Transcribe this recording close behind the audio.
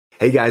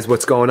Hey guys,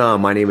 what's going on?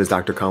 My name is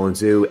Dr. Colin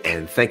Zhu,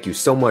 and thank you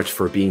so much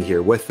for being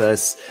here with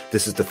us.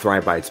 This is the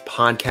Thrive Bites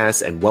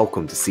podcast, and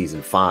welcome to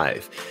season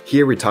 5.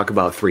 Here we talk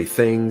about 3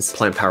 things: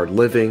 plant-powered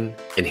living,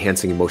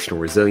 enhancing emotional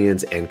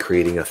resilience, and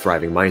creating a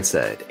thriving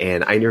mindset.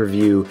 And I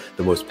interview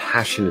the most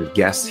passionate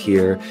guests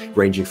here,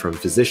 ranging from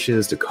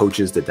physicians to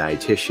coaches to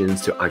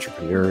dietitians to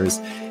entrepreneurs.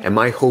 And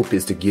my hope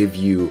is to give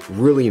you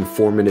really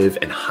informative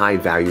and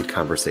high-valued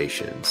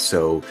conversations.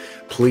 So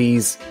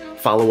please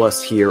follow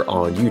us here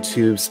on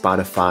YouTube,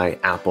 Spotify,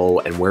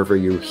 Apple, and wherever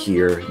you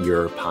hear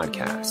your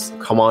podcasts.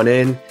 Come on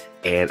in,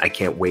 and I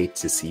can't wait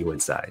to see you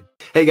inside.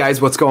 Hey guys,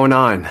 what's going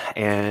on?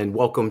 And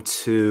welcome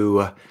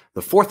to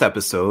the 4th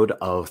episode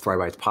of Thrive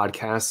Bites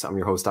podcast. I'm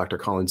your host, Dr.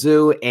 Colin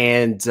Zhu,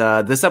 and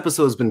this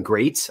episode has been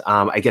great.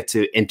 I get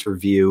to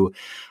interview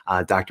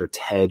Dr.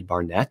 Ted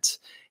Barnett.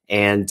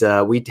 And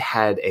we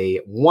had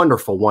a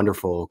wonderful,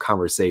 wonderful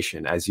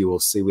conversation. As you will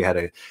see, we had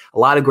a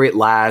lot of great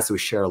laughs. We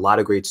shared a lot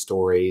of great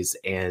stories.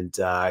 And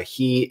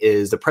he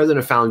is the president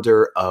and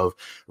founder of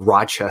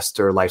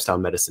Rochester Lifestyle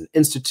Medicine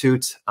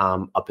Institute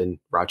up in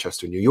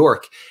Rochester, New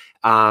York.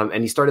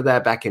 And he started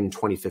that back in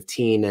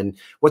 2015. And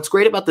what's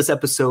great about this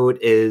episode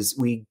is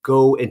we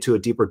go into a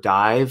deeper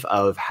dive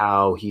of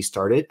how he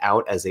started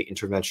out as an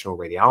interventional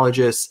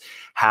radiologist,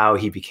 how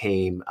he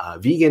became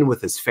vegan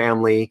with his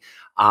family,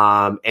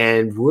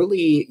 and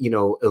really,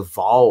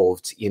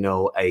 evolved,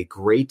 a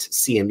great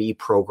CME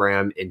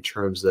program in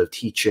terms of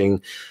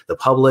teaching the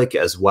public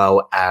as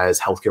well as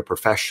healthcare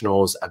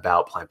professionals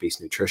about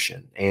plant-based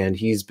nutrition. And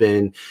he's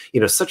been,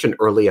 such an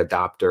early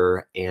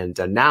adopter. And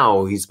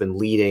now he's been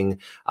leading,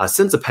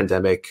 since the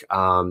pandemic,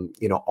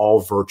 all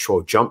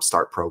virtual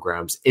Jumpstart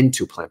programs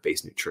into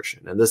plant-based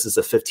nutrition. And this is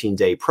a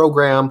 15-day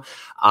program.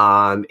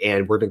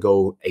 And we're going to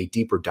go a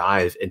deeper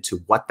dive into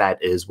what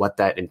that is, what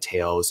that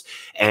entails,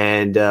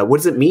 and what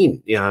does it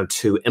mean,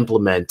 to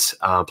implement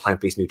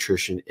plant-based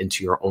nutrition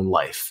into your own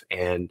life,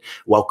 and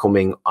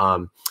welcoming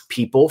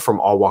people from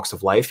all walks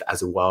of life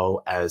as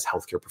well as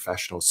healthcare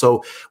professionals.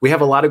 So we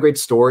have a lot of great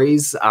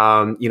stories,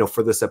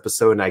 for this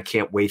episode, and I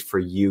can't wait for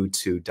you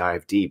to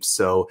dive deep.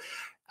 So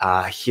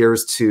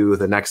here's to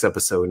the next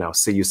episode now.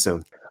 See you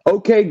soon.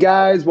 Okay,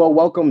 guys. Well,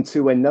 welcome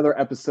to another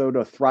episode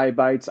of Thrive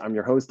Bites. I'm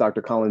your host,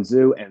 Dr. Colin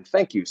Zhu, and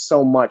thank you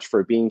so much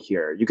for being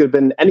here. You could have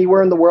been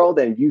anywhere in the world,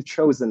 and you've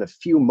chosen a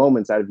few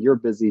moments out of your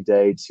busy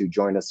day to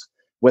join us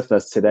with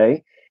us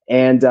today.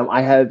 And I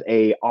have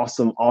a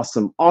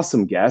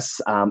awesome guest.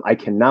 I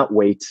cannot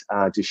wait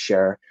to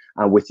share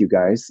with you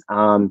guys.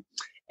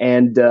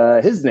 And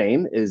his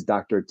name is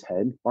Dr.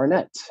 Ted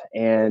Barnett,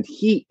 and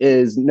he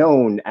is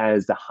known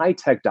as the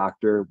high-tech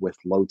doctor with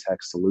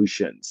low-tech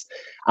solutions.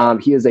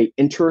 He is an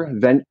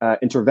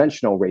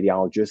interventional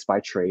radiologist by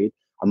trade,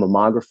 a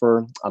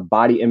mammographer, a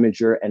body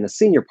imager, and a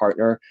senior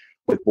partner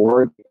with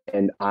Borg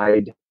and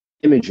Ide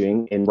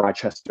Imaging in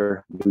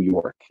Rochester, New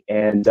York.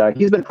 And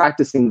he's been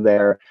practicing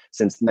there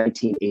since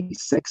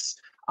 1986.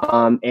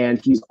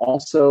 And he's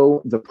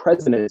also the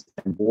president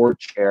and board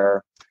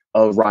chair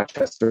of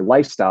Rochester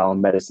Lifestyle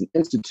Medicine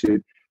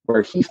Institute,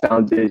 where he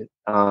founded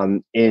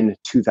in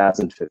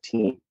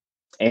 2015.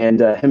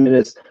 And him and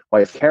his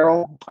wife,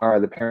 Carol,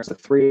 are the parents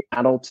of 3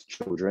 adult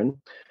children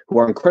who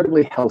are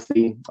incredibly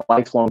healthy,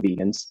 lifelong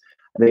vegans.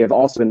 They have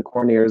also been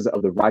coordinators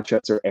of the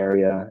Rochester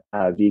Area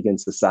Vegan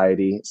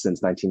Society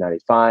since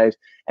 1995.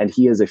 And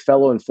he is a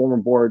fellow and former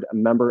board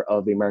member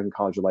of the American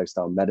College of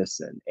Lifestyle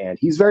Medicine. And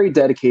he's very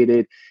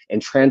dedicated in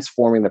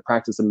transforming the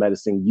practice of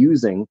medicine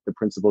using the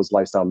principles of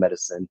lifestyle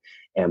medicine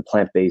and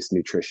plant-based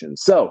nutrition.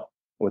 So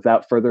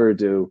without further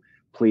ado,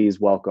 please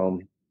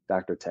welcome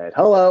Dr. Ted.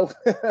 Hello.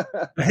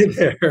 Hi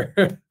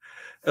there.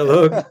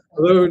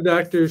 Hello,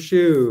 Dr.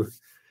 Shu.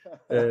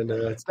 And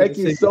thank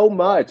you so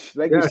much.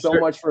 Thank you so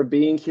much for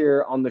being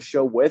here on the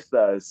show with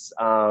us.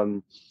 I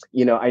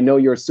know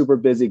you're a super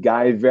busy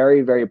guy,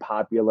 very, very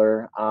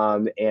popular.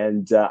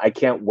 And I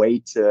can't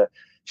wait to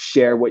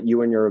share what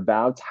you and you're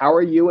about. How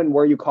are you, and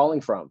where are you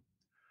calling from?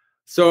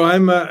 So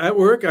I'm at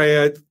work.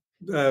 I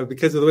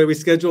because of the way we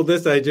scheduled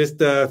this, I just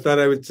thought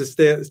I would just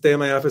stay in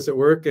my office at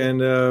work.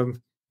 And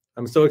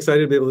I'm so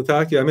excited to be able to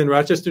talk to you. I'm in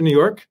Rochester, New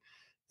York,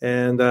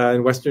 and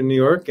in Western New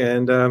York.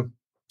 And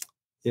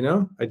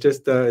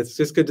it's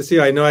just good to see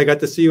you. I know I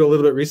got to see you a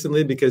little bit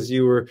recently because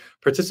you were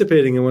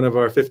participating in one of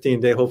our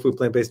 15-day whole food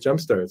plant-based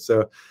Jumpstarts.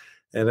 So,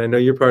 and I know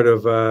you're part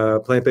of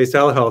Plant-Based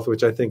Telehealth,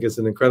 which I think is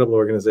an incredible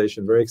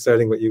organization. Very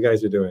exciting what you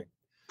guys are doing.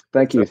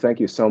 Thank you.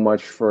 Thank you so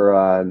much for,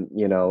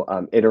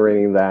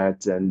 iterating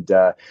that. And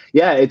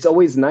it's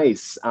always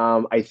nice.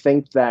 I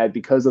think that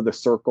because of the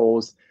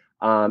circles,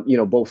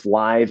 both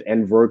live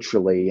and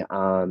virtually,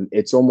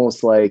 it's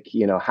almost like,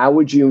 how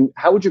would you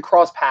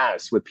cross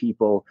paths with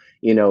people,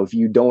 if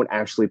you don't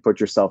actually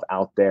put yourself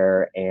out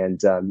there,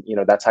 and,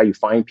 that's how you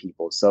find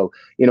people. So,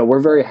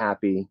 we're very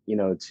happy,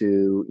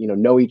 to,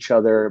 know each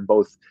other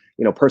both,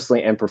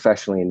 personally and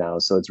professionally now.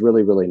 So it's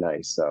really, really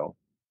nice. So,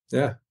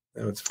 yeah,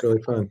 it's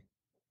really fun.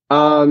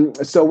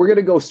 So we're going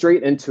to go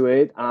straight into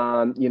it.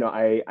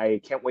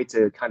 I can't wait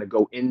to kind of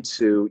go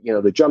into,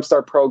 the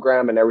Jumpstart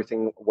program and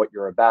everything, what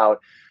you're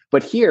about.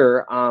 But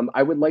here,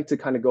 I would like to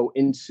kind of go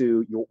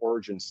into your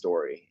origin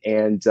story.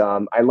 And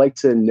I like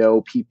to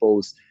know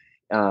people's,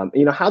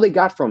 how they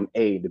got from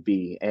A to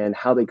B and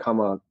how they come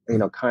about.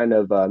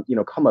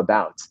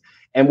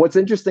 And what's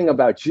interesting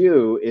about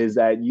you is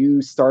that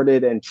you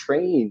started and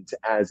trained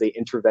as an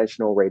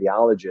interventional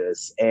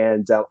radiologist.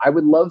 And I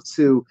would love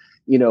to,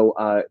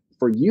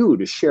 for you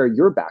to share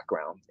your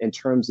background in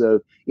terms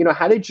of,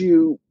 how did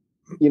you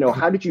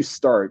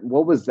start?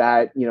 What was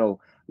that,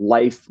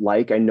 life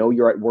like? I know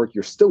you're at work,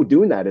 you're still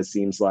doing that, it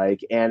seems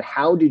like. And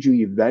how did you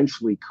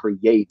eventually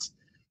create,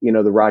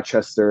 the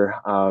Rochester,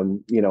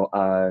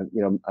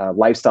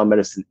 Lifestyle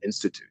Medicine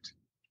Institute?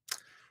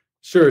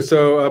 Sure.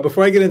 So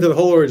before I get into the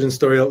whole origin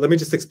story, let me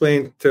just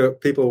explain to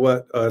people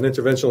what an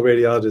interventional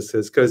radiologist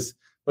is, because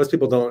most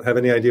people don't have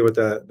any idea what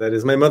that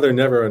is. My mother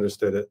never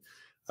understood it.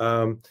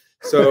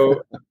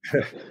 So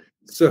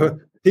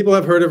people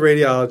have heard of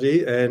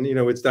radiology, and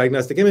it's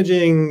diagnostic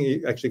imaging.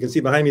 You actually can see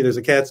behind me there's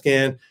a CAT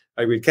scan.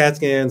 I read CAT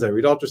scans, I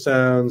read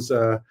ultrasounds,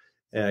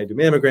 and I do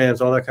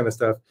mammograms, all that kind of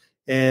stuff.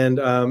 And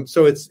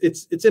so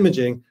it's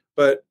imaging.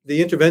 But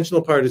the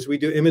interventional part is we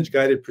do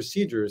image-guided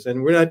procedures,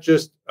 and we're not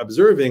just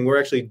observing, we're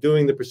actually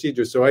doing the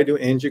procedures. So I do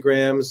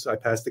angiograms, I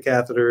pass the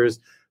catheters,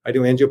 I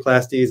do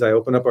angioplasties, I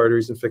open up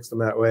arteries and fix them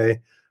that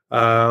way.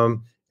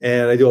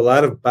 And I do a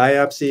lot of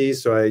biopsies,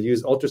 so I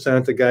use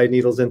ultrasound to guide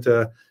needles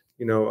into,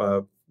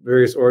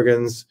 various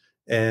organs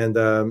and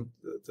the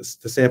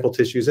sample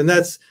tissues. And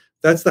that's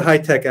the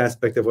high-tech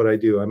aspect of what I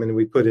do. I mean,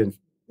 we put in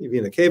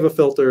vena cava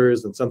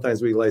filters, and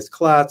sometimes we lyse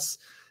clots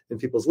in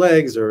people's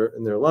legs or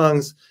in their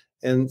lungs.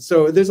 And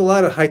so there's a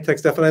lot of high-tech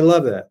stuff, and I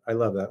love that,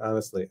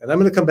 honestly. And I'm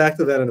going to come back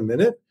to that in a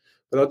minute,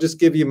 but I'll just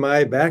give you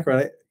my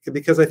background,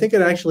 because I think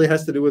it actually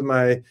has to do with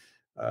my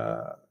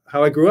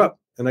how I grew up.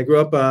 And I grew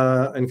up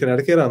in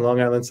Connecticut on Long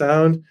Island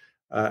Sound.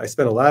 I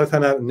spent a lot of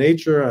time out in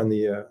nature, on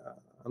the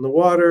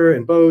water,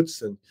 in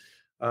boats,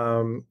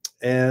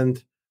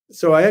 and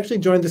so I actually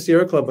joined the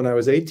Sierra Club when I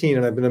was 18,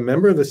 and I've been a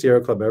member of the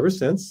Sierra Club ever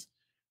since.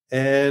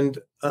 And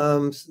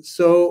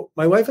so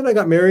my wife and I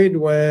got married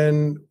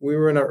when we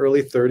were in our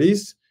early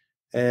 30s.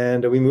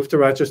 And we moved to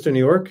Rochester, New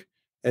York,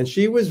 and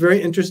she was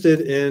very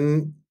interested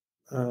in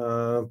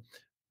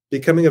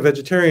becoming a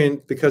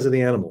vegetarian because of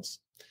the animals.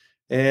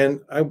 And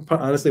I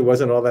honestly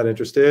wasn't all that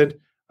interested,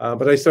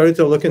 but I started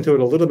to look into it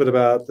a little bit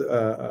about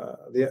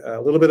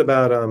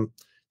the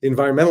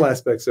environmental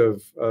aspects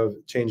of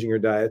changing your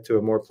diet to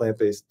a more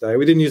plant-based diet.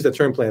 We didn't use the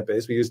term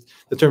plant-based; we used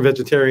the term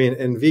vegetarian,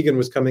 and vegan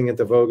was coming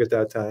into vogue at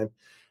that time.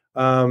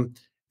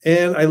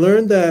 And I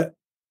learned that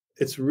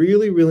it's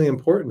really, really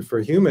important for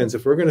humans,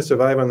 if we're going to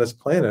survive on this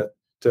planet,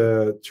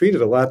 to treat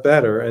it a lot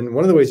better. And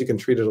one of the ways you can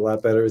treat it a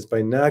lot better is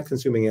by not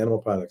consuming animal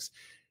products.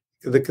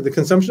 The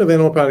consumption of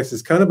animal products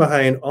is kind of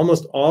behind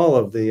almost all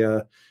of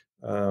the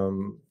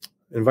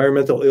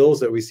environmental ills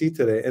that we see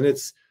today. And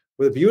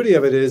the beauty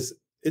of it is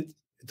it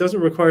doesn't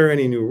require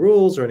any new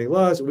rules or any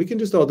laws. We can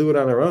just all do it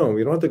on our own.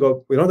 We don't have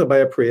to buy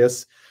a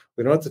Prius.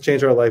 We don't have to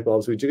change our light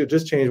bulbs. We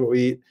just change what we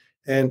eat.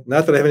 And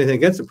not that I have anything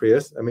against a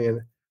Prius. I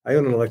mean, I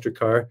own an electric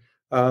car.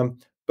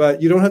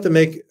 But you don't have to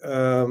make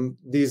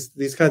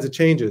these kinds of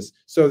changes.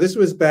 So this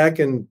was back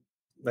in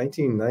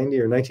 1990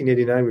 or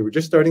 1989. We were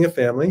just starting a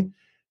family.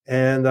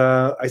 And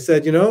I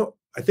said,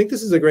 I think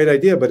this is a great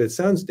idea, but it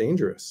sounds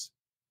dangerous,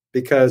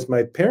 because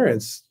my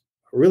parents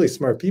are really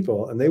smart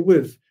people, and they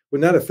would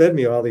not have fed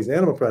me all these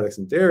animal products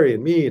and dairy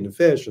and meat and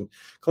fish and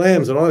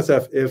clams and all that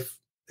stuff if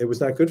it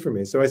was not good for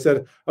me. So I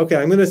said, okay,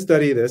 I'm going to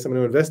study this. I'm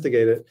going to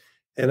investigate it.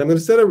 And I'm going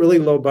to set a really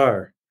low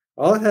bar.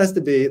 All it has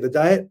to be, the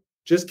diet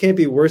just can't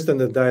be worse than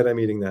the diet I'm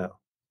eating now,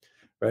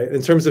 right?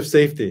 In terms of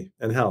safety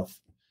and health.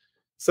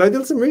 So I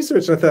did some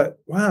research, and I thought,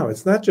 wow,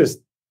 it's not just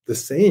the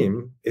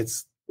same,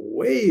 it's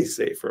way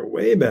safer,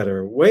 way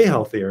better, way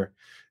healthier,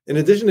 in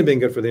addition to being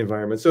good for the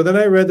environment. So then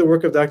I read the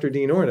work of Dr.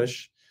 Dean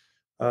Ornish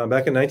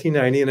back in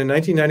 1990. And in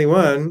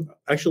 1991,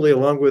 actually,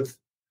 along with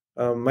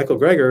Michael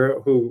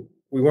Greger, who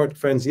we weren't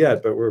friends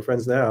yet, but we're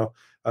friends now,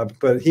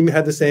 but he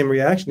had the same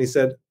reaction. He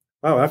said,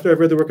 wow, after I've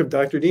read the work of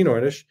Dr. Dean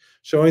Ornish,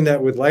 showing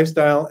that with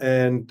lifestyle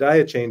and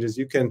diet changes,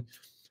 you can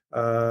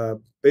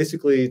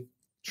basically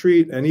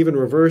treat and even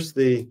reverse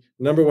the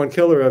number one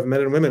killer of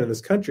men and women in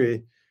this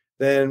country,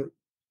 then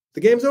the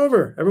game's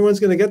over.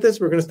 Everyone's going to get this.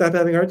 We're going to stop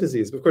having heart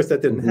disease. Of course,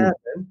 that didn't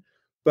happen,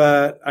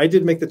 but I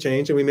did make the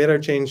change, and we made our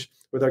change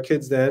with our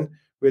kids then.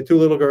 We had two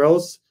little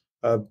girls,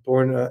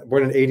 born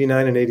in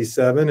 89 and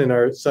 87, and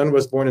our son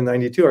was born in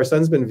 92. Our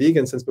son's been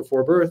vegan since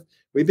before birth.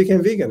 We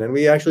became vegan, and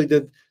we actually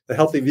did the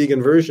healthy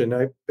vegan version.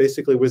 I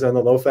basically was on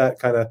the low-fat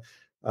kind of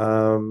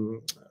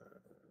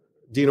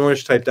Dean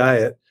Ornish type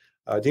diet.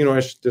 Dean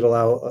Ornish did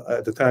allow,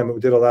 at the time,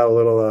 it did allow a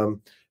little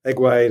egg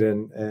white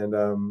and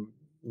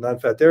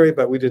non-fat dairy,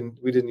 but we didn't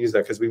use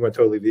that because we went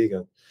totally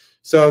vegan.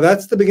 So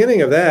that's the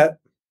beginning of that.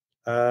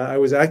 I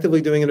was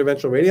actively doing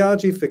interventional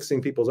radiology,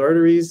 fixing people's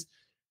arteries,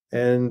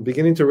 and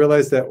beginning to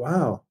realize that,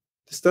 wow,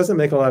 this doesn't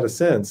make a lot of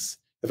sense.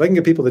 If I can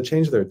get people to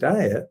change their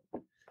diet,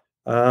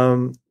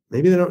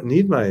 maybe they don't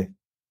need my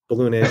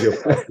balloon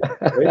angioplasty.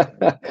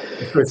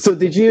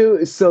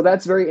 Right? So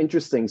that's very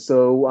interesting.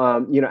 So,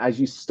 as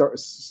you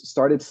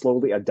started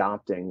slowly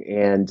adopting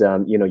and,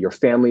 your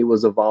family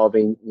was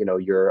evolving,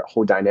 your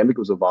whole dynamic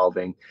was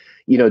evolving,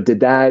 did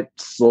that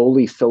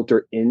slowly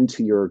filter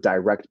into your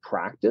direct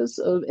practice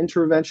of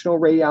interventional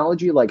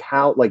radiology?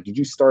 Did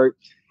you start,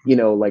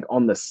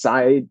 on the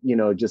side,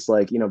 just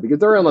because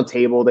they're on the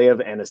table, they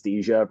have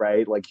anesthesia,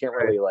 right? Can't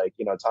really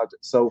talk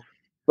to,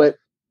 but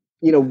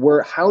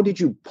how did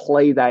you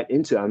play that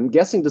into? I'm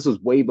guessing this was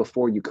way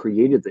before you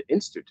created the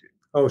institute.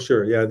 Oh,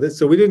 sure. Yeah.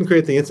 So we didn't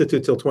create the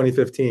institute till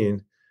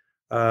 2015.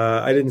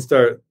 I didn't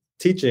start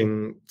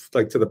teaching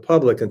to the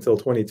public until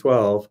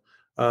 2012.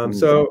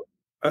 So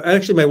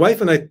actually, my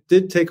wife and I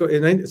did take. So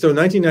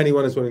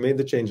 1991 is when we made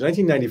the change.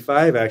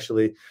 1995,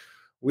 actually,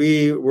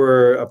 we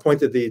were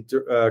appointed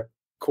the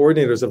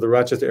coordinators of the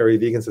Rochester Area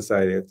Vegan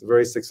Society. It's a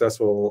very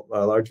successful,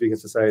 large vegan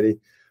society.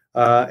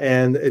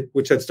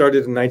 Which had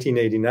started in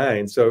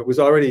 1989. So it was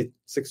already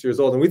 6 years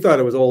old, and we thought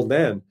it was old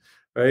then,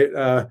 right?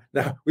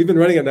 Now we've been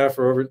running it now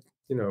for over,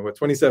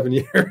 27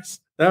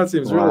 years. Now it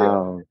seems really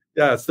old.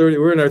 Yeah, it's 30.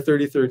 We're in our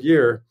 33rd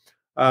year.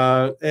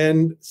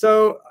 And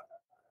so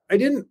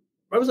I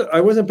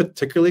wasn't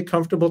particularly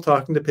comfortable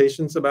talking to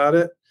patients about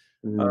it.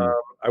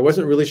 I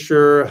wasn't really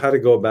sure how to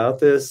go about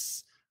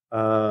this.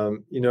 I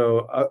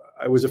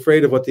was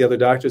afraid of what the other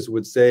doctors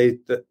would say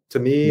to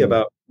me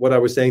about what I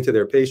was saying to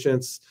their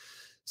patients.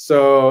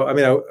 So,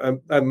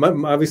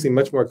 I'm obviously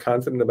much more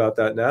confident about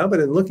that now. But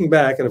in looking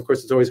back, and of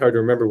course, it's always hard to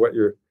remember what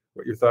your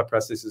thought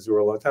processes were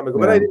a long time ago.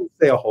 Yeah. But I didn't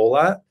say a whole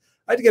lot.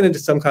 I'd get into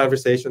some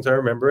conversations I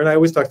remember, and I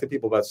always talk to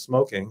people about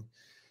smoking.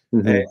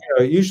 And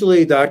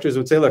usually doctors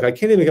would say, "Look, I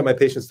can't even get my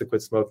patients to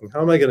quit smoking.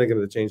 How am I going to get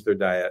them to change their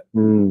diet?"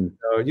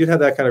 You'd have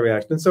that kind of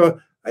reaction. And so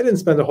I didn't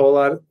spend a whole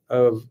lot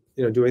of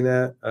doing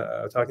that,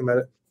 talking about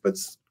it. But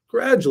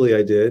gradually,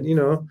 I did.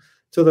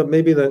 Till the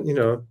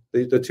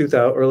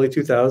early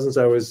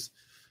 2000s, I was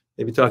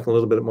maybe talking a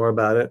little bit more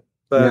about it.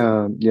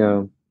 But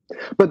yeah.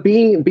 But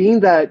being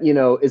that,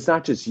 it's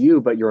not just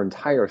you, but your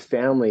entire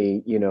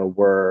family,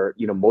 were,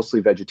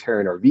 mostly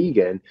vegetarian or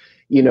vegan,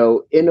 in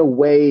a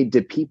way,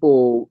 did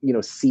people,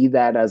 see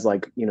that as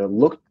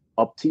look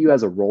up to you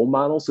as a role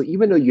model? So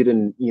even though you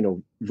didn't,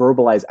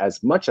 verbalize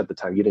as much at the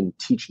time, you didn't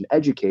teach and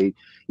educate,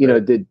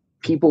 did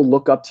people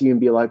look up to you and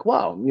be like,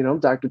 wow,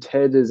 Dr.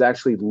 Ted is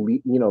actually,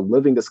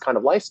 living this kind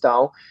of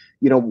lifestyle,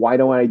 why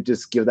don't I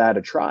just give that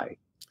a try?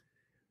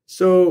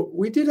 So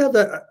we did have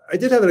that. I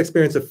did have that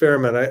experience a fair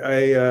amount.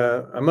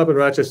 I'm up in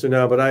Rochester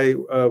now, but I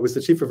was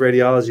the chief of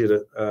radiology at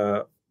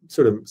a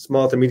sort of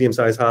small to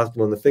medium-sized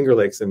hospital in the Finger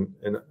Lakes in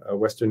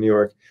Western New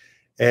York.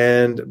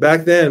 And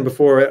back then,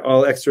 before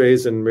all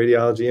X-rays and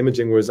radiology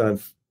imaging was all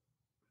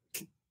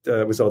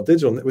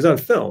digital, it was on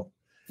film.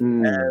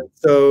 And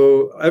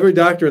so every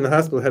doctor in the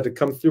hospital had to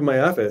come through my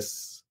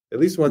office at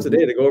least once a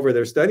day to go over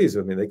their studies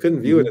with me. They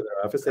couldn't view it in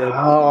their office. They had,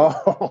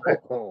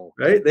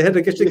 right? They had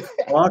to get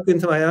walk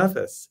into my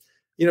office.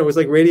 It was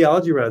like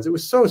radiology rounds. It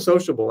was so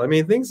sociable.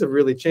 Things have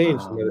really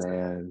changed.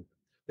 Man.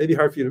 Maybe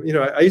hard for you to,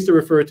 I used to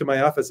refer to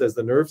my office as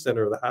the nerve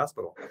center of the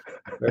hospital,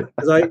 right?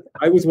 Because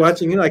I was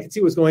watching, I could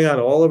see what's going on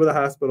all over the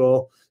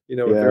hospital,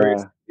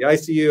 the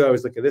ICU. I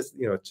was looking at this,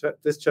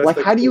 this chest.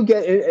 How do you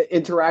get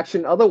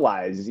interaction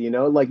otherwise?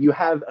 You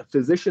have a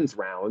physician's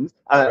round,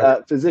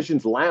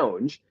 physician's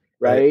lounge,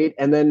 right?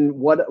 And then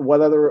what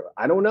other,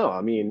 I don't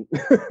know.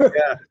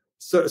 Yeah.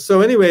 So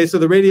anyway, so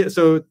the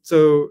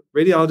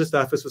radiologist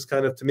office was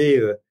kind of, to me,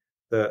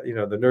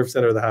 the nerve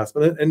center of the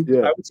hospital. And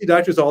I would see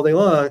doctors all day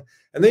long,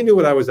 and they knew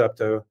what I was up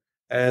to.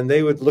 And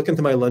they would look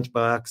into my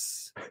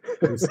lunchbox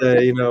and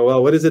say,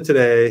 well, what is it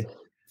today?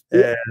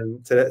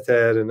 And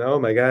Ted, and oh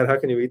my God, how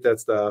can you eat that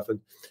stuff?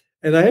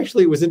 And I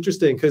actually, it was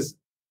interesting because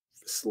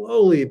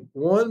slowly,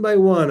 one by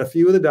one, a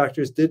few of the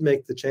doctors did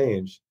make the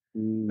change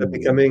of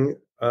becoming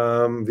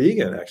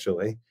vegan,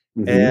 actually.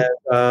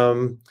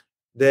 And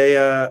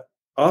they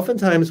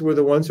oftentimes were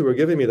the ones who were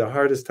giving me the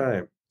hardest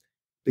time,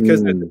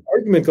 because there's an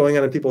argument going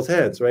on in people's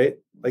heads, right?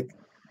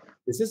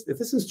 If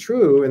this is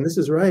true and this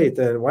is right,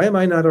 then why am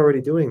I not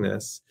already doing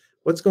this?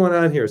 What's going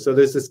on here? So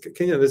there's this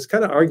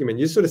kind of argument.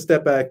 You sort of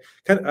step back.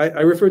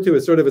 I refer to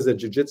it sort of as a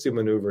jiu-jitsu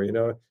maneuver.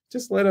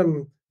 Just let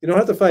them. You don't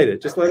have to fight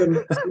it. Just let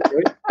them.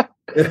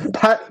 Right?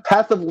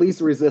 Path of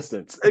least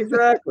resistance.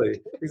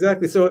 Exactly.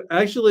 So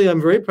actually,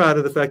 I'm very proud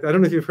of the fact. I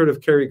don't know if you've heard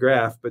of Carrie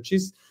Graff, but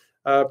she's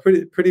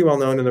pretty well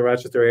known in the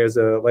Rochester area as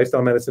a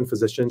lifestyle medicine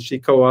physician. She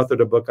co-authored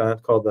a book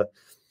called the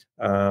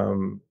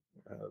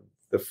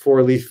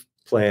 4-Leaf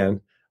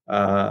Plan,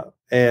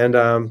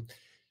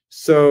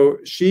 so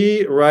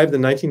she arrived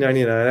in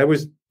 1999. I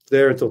was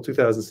there until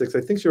 2006. I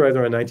think she arrived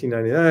around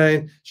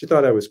 1999. She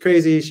thought I was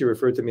crazy. She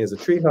referred to me as a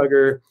tree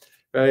hugger,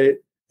 right?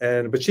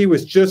 But she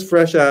was just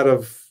fresh out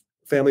of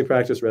family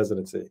practice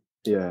residency.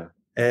 Yeah.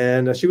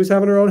 And she was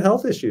having her own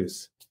health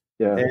issues.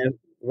 Yeah. And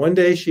one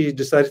day she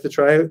decided to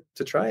try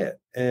it,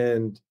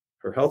 and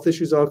her health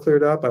issues all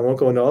cleared up. I won't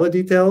go into all the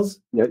details.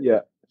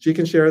 Yeah. She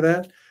can share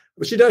that.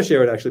 Well, she does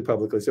share it actually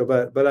publicly. So,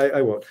 but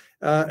I won't.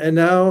 And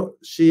now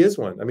she is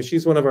one. I mean,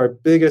 she's one of our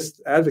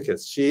biggest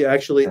advocates. She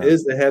actually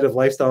is the head of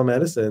lifestyle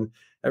medicine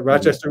at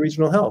Rochester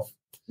Regional Health.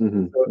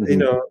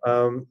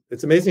 So,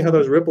 it's amazing how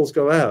those ripples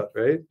go out,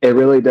 right? It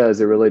really does.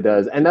 It really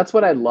does. And that's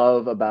what I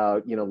love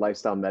about,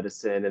 lifestyle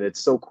medicine. And it's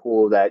so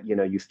cool that,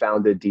 you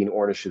founded Dean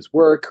Ornish's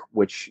work,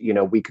 which,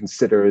 we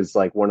consider as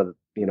like one of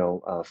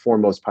the,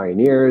 foremost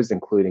pioneers,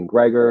 including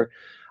Gregor,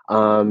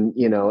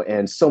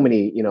 and so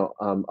many,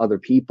 other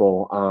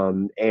people.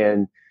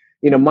 When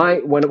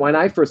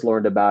I first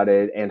learned about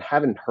it and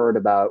haven't heard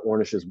about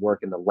Ornish's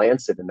work in the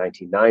Lancet in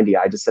 1990,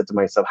 I just said to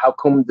myself, how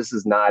come this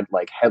is not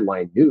like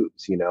headline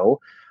news,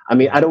 I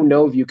mean, I don't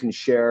know if you can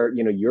share,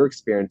 your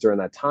experience during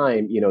that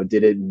time.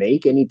 Did it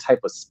make any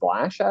type of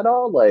splash at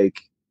all?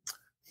 Like,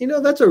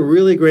 that's a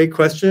really great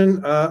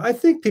question. I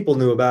think people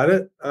knew about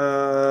it.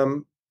 At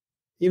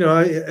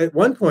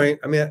one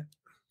point,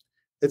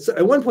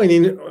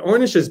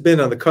 Ornish has been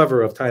on the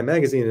cover of Time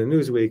Magazine and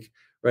Newsweek,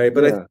 right?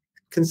 But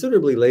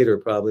considerably later,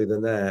 probably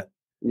than that.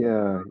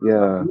 Yeah.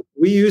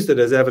 We used it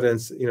as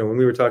evidence, when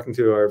we were talking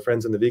to our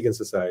friends in the Vegan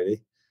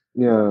Society.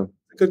 Yeah.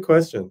 Good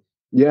question.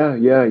 Yeah.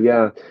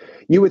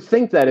 You would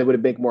think that it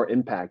would make more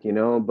impact,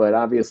 but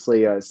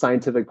obviously a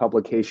scientific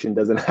publication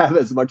doesn't have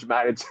as much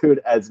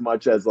magnitude as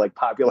much as like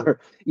popular,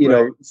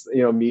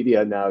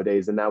 media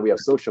nowadays. And now we have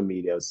social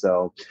media.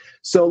 So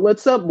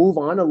let's move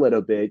on a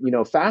little bit,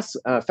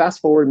 fast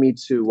forward me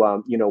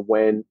to,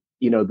 when,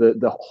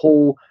 the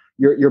whole,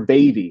 your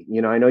baby,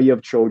 I know you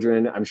have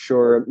children. I'm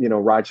sure,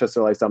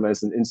 Rochester Lifestyle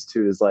Medicine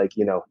Institute is like,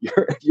 you're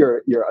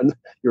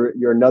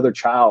another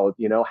child,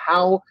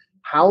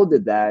 how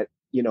did that,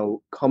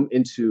 come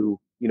into,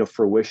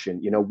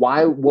 fruition?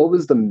 What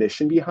was the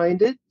mission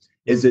behind it?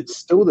 Is it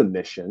still the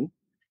mission?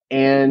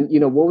 And,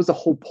 what was the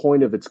whole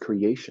point of its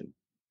creation?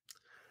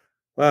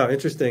 Wow.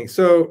 Interesting.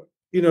 So,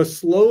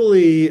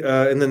 slowly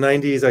in the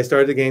 90s, I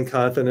started to gain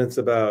confidence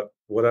about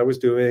what I was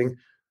doing.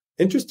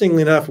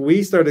 Interestingly enough,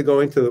 we started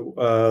going to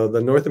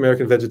the North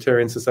American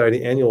Vegetarian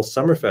Society annual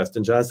Summerfest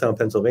in Johnstown,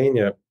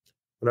 Pennsylvania,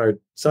 when our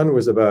son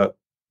was about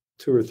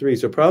 2 or 3.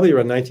 So probably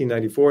around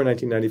 1994,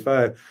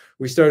 1995,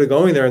 we started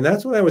going there. And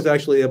that's when I was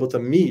actually able to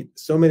meet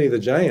so many of the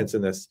giants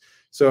in this.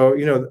 So,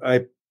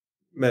 I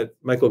met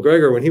Michael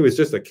Greger when he was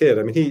just a kid.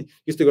 I mean, he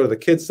used to go to the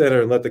kids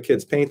center and let the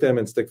kids paint them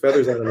and stick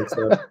feathers on them and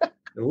stuff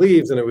and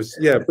leaves. And it was,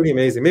 pretty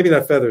amazing. Maybe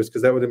not feathers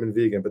because that would have been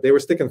vegan, but they were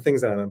sticking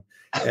things on him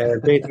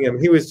and painting him.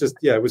 He was just,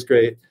 it was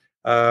great.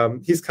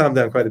 He's calmed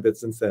down quite a bit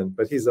since then,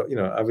 but he's,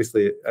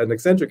 obviously an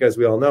eccentric, as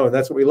we all know, and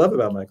that's what we love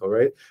about Michael,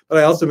 right? But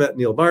I also met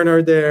Neil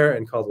Barnard there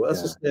and Caldwell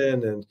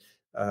Esselstyn and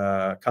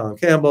Colin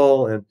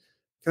Campbell, and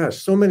gosh,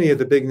 so many of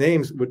the big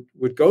names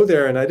would go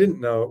there, and I didn't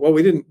know. Well,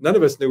 none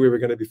of us knew we were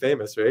going to be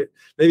famous, right?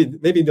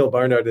 Maybe Neil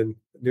Barnard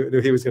knew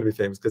he was going to be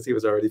famous because he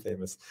was already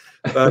famous,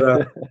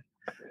 but.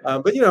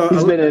 But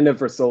he's been in it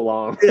for so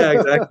long. Yeah,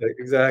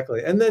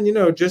 exactly. And then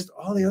just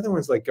all the other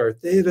ones like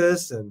Garth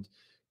Davis and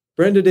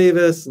Brenda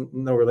Davis.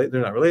 No,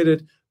 they're not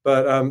related.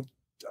 But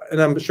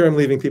and I'm sure I'm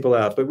leaving people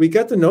out. But we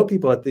got to know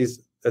people at the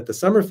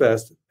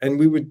Summerfest, and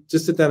we would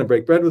just sit down and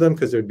break bread with them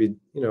because there'd be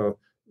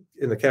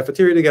in the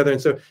cafeteria together.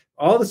 And so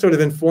all the sort of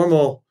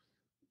informal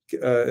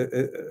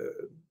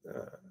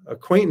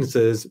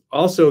acquaintances we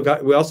also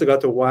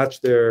got to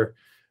watch their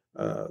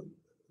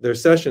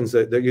sessions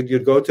that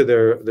you'd go to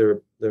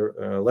their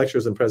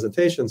lectures and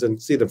presentations and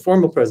see the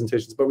formal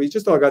presentations, but we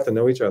just all got to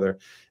know each other.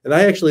 And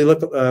I actually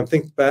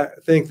think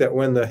that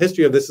when the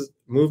history of this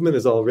movement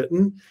is all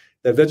written,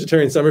 that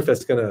Vegetarian Summerfest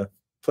is going to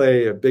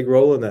play a big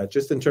role in that,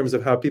 just in terms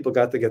of how people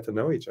got to get to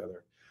know each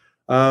other.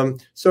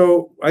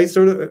 So I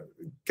sort of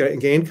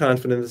gained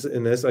confidence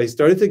in this. I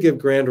started to give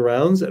grand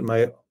rounds at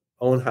my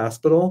own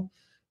hospital.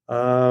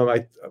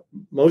 I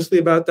mostly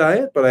about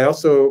diet, but I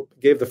also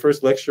gave the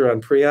first lecture on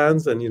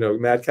prions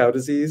and, mad cow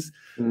disease,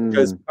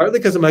 partly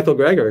because of Michael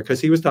Greger, because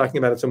he was talking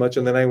about it so much.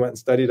 And then I went and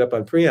studied up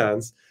on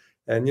prions,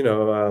 and,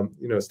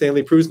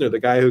 Stanley Prusner, the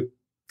guy who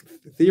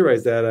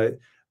theorized that,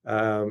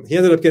 he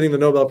ended up getting the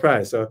Nobel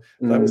Prize. So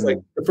that was like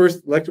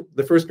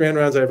the first grand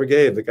rounds I ever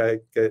gave. The guy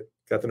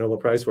got the Nobel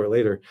Prize for it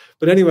later.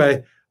 But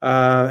anyway,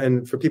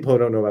 and for people who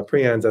don't know about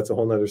prions, that's a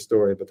whole nother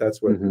story, but that's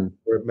where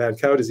mad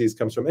cow disease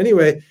comes from.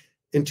 Anyway,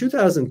 in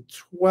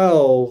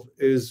 2012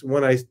 is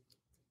when I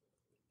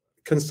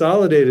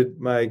consolidated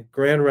my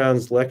grand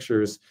rounds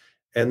lectures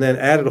and then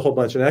added a whole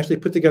bunch and actually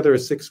put together a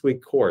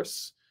 6-week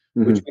course,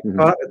 which we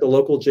taught at the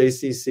local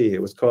JCC.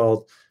 It was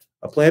called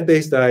A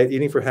Plant-Based Diet,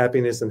 Eating for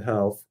Happiness and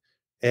Health.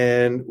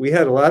 And we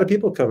had a lot of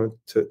people come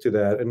to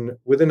that. And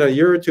within a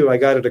year or two, I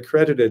got it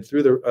accredited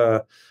through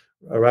the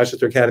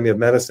Rochester Academy of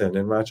Medicine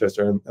in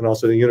Rochester, and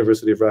also the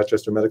University of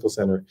Rochester Medical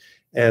Center,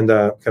 and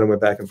kind of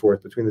went back and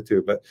forth between the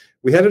two. But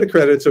we had it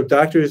accredited so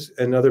doctors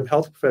and other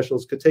health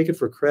professionals could take it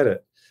for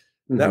credit.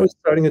 And that was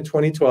starting in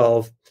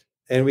 2012.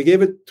 And we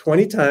gave it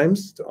 20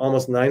 times to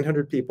almost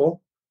 900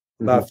 people.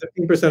 About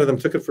 15% of them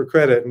took it for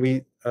credit. And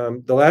we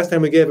the last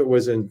time we gave it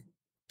was in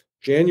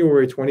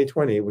January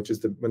 2020, which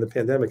is when the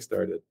pandemic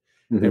started.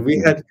 And we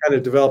had kind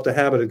of developed a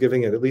habit of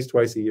giving it at least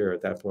twice a year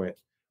at that point.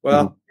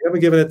 Well, we haven't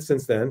given it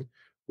since then.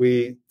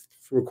 we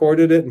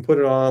recorded it and put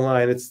it all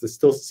online. It's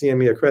still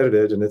CME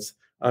accredited, and it's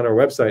on our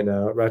website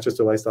now at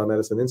Rochester Lifestyle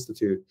Medicine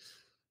Institute.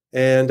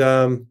 And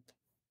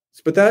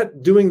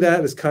but doing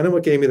that is kind of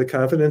what gave me the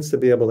confidence to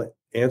be able to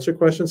answer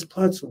questions.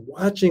 Plus,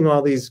 watching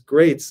all these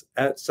greats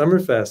at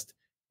Summerfest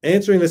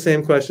answering the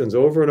same questions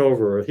over and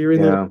over, or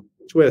hearing little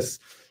twists,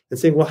 and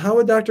saying, "Well, how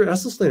would Dr.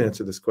 Esselstyn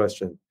answer this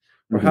question,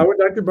 or how would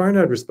Dr.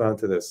 Barnett respond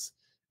to this?"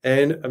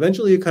 And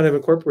eventually, you kind of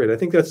incorporate. I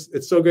think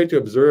it's so great to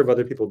observe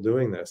other people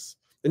doing this,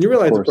 and you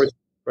realize, of course,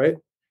 right?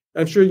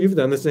 I'm sure you've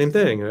done the same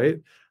thing, right?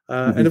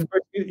 And of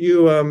course,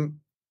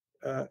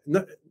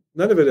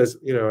 none of it is,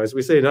 as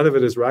we say, none of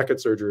it is rocket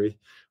surgery,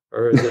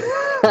 or is it?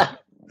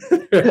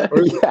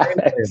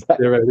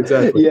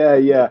 Exactly.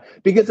 Yeah.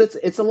 Because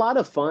it's a lot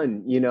of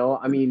fun,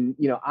 I mean,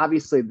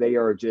 obviously they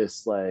are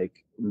just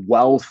like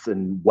wealth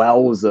and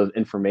wells of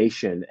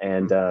information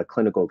and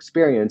clinical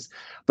experience,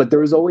 but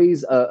there's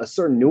always a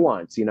certain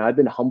nuance. I've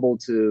been humbled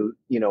to,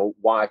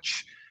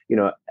 watch,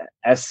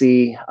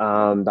 Essie,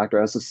 Dr.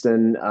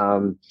 Esselstyn,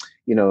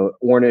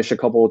 Ornish a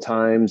couple of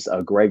times,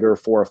 Gregor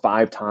 4 or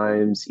 5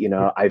 times.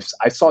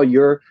 I saw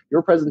your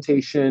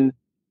presentation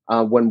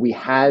when we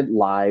had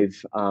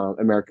live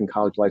American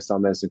College Lifestyle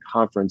Medicine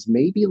Conference,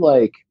 maybe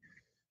like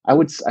I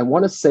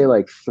want to say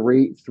like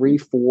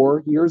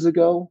 3-4 years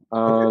ago.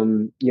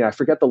 I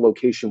forget the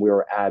location we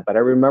were at, but I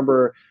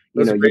remember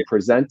you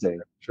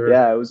presenting. Sure.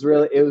 Yeah, it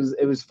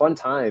was fun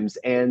times,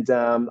 and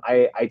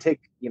I take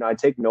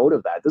note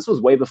of that. This was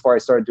way before I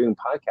started doing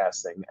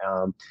podcasting,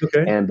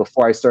 and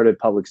before I started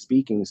public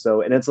speaking.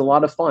 And it's a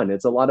lot of fun.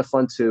 It's a lot of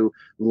fun to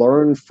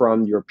learn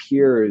from your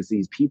peers,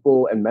 these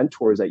people and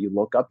mentors that you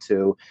look up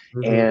to,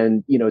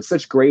 and it's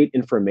such great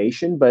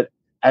information. But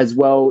as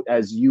well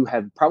as you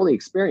have probably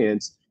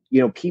experienced,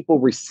 people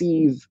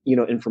receive,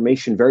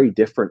 information very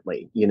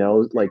differently,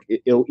 like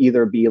it'll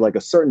either be like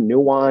a certain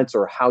nuance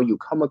or how you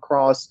come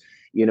across,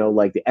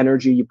 like the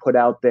energy you put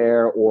out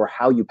there or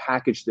how you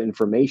package the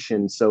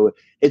information. So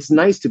it's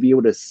nice to be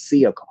able to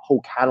see a whole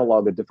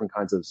catalog of different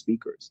kinds of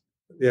speakers.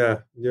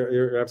 Yeah,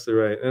 you're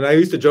absolutely right. And I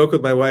used to joke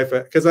with my wife,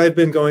 because I've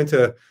been going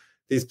to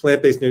these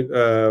plant-based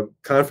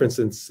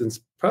conferences since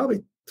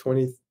probably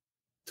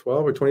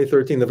 2012 or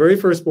 2013. The very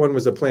first one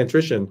was a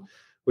plantrician,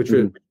 which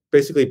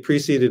basically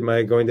preceded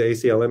my going to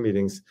ACLM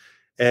meetings.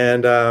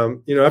 And,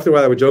 after a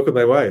while I would joke with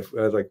my wife.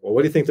 I was like, well,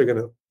 what do you think they're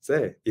going to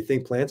say? You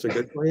think plants are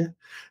good for you?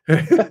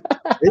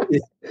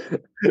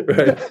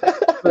 Right.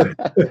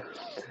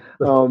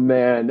 Oh,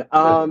 man.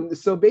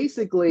 So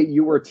basically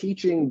you were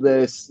teaching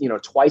this,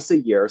 twice a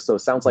year. So it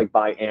sounds like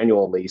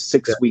biannually,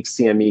 6-week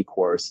CME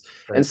course.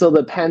 Right. And so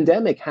the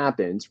pandemic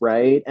happened,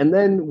 right? And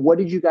then what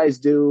did you guys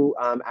do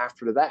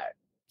after that?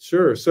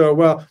 Sure. So,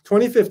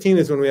 2015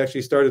 is when we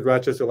actually started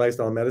Rochester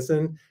Lifestyle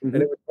Medicine, and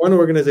it was one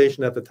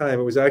organization at the time.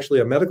 It was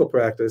actually a medical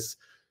practice,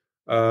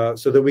 so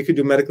that we could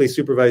do medically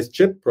supervised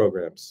CHIP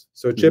programs.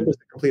 So CHIP is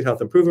the Complete Health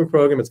Improvement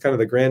Program. It's kind of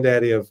the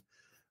granddaddy of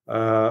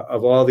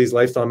all these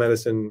lifestyle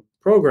medicine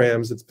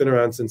programs. It's been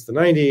around since the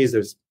 90s.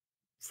 There's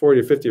 40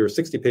 or 50 or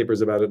 60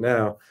 papers about it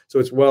now. So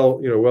it's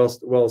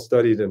well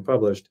studied and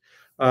published.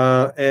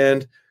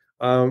 And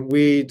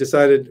we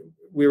decided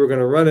we were going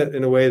to run it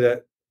in a way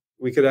that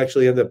we could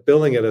actually end up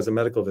billing it as a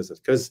medical visit,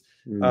 because,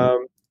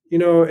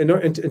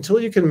 until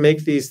you can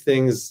make these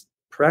things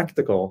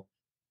practical,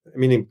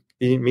 meaning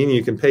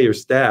you can pay your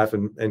staff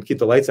and keep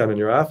the lights on in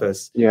your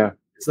office. Yeah,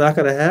 it's not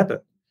going to happen,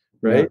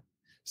 right? Yeah.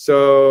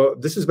 So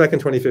this is back in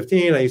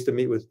 2015. I used to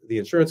meet with the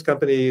insurance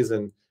companies,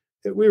 and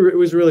it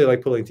was really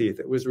like pulling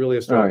teeth. It was really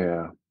a struggle.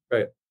 Oh yeah,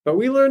 right. But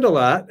we learned a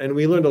lot, and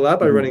we learned a lot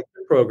by running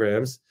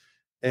programs,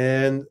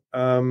 and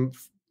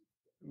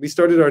we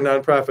started our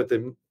nonprofit,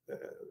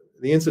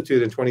 the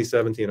Institute, in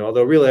 2017,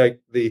 although really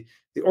the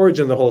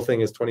origin of the whole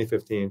thing is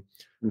 2015.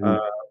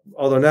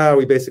 Although now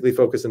we basically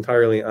focus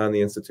entirely on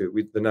the Institute,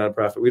 the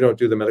nonprofit. We don't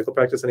do the medical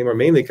practice anymore,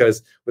 mainly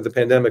because with the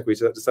pandemic, we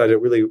decided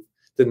it really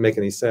didn't make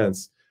any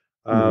sense.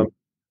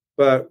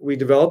 But we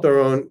developed our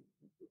own.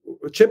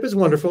 CHIP is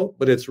wonderful,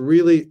 but it's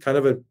really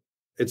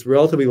it's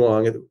relatively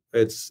long.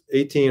 It's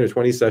 18 or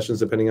 20 sessions,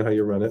 depending on how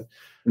you run it.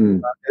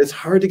 It's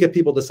hard to get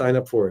people to sign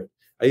up for it.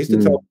 I used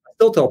to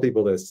still tell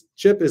people this.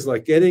 CHIP is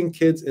like getting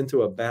kids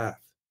into a bath.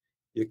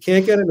 You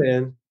can't get them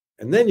in,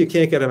 and then you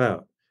can't get them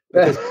out.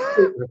 Because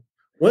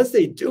once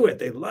they do it,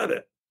 they love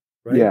it,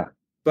 right? Yeah.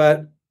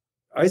 But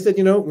I said,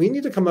 we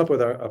need to come up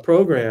with a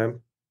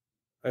program.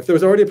 If there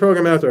was already a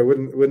program out there, I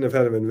wouldn't have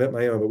had to invent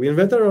my own. But we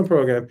invented our own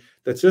program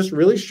that's just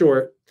really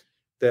short.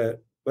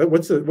 That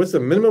what's the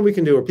minimum we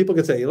can do, where people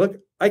can say, hey, look,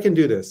 I can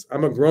do this.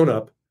 I'm a grown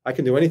up. I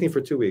can do anything for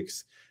 2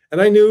 weeks.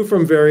 And I knew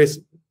from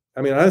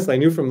honestly, I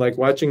knew from like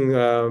watching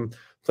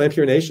Plant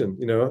Pure Nation,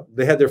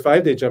 they had their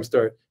 5-day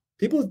Jumpstart.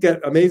 People get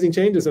amazing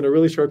changes in a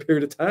really short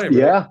period of time.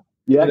 Right?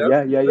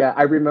 Yeah.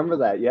 I remember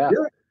that. Yeah.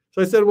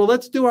 So I said, well,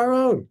 let's do our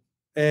own.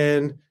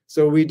 And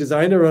so we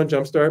designed our own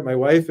Jumpstart. My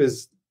wife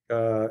is,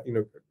 a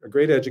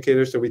great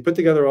educator. So we put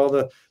together all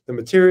the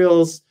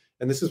materials,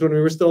 And this is when we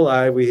were still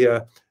alive.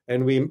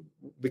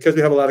 Because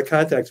we have a lot of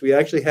contacts, we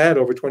actually had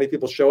over 20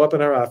 people show up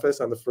in our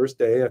office on the first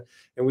day,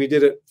 and we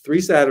did it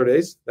 3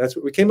 Saturdays. That's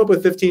what we came up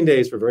with, 15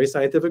 days for very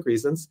scientific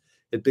reasons.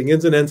 It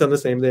begins and ends on the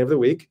same day of the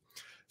week.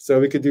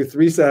 So we could do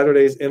 3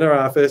 Saturdays in our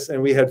office,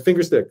 and we had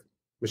finger stick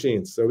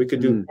machines. So we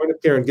could do point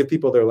of care and give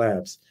people their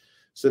labs.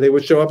 So they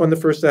would show up on the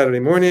first Saturday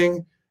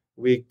morning.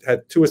 We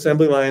had 2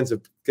 assembly lines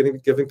of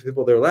giving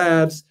people their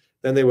labs.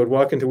 Then they would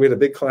walk into, we had a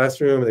big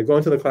classroom, and they go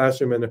into the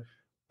classroom, and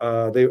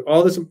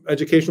all this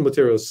educational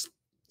materials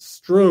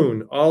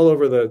strewn all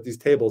over these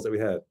tables that we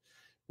had.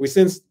 We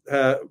since,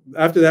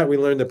 after that, we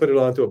learned to put it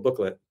all into a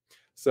booklet.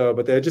 So,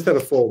 but they just had a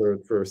folder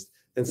at first.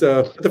 And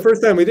so the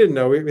first time we didn't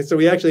know, so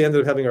we actually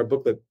ended up having our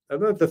booklet. I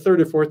don't know if the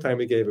 3rd or 4th time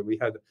we gave it, we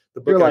had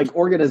the book. You're like,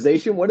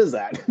 organization, what is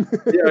that?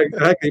 Yeah,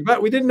 exactly.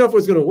 But we didn't know if it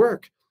was going to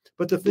work.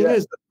 But the thing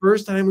is, the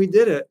first time we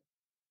did it,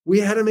 we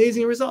had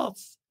amazing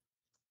results.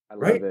 I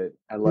love it.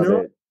 I love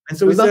it. And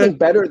so there's nothing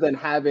better than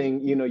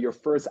having, your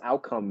first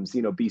outcomes,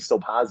 be so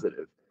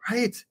positive.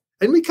 Right.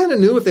 And we kind of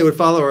knew if they would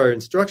follow our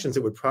instructions,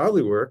 it would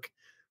probably work.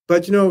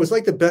 But, it was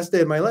like the best day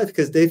of my life,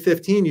 because day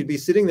 15, you'd be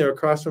sitting there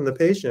across from the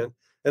patient.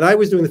 And I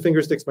was doing the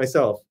finger sticks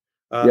myself,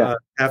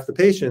 half the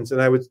patients. And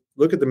I would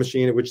look at the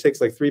machine, which takes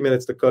like 3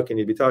 minutes to cook. And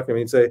you'd be talking to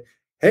me and say,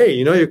 hey,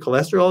 your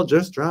cholesterol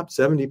just dropped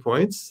 70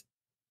 points.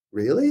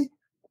 Really?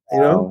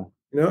 Wow.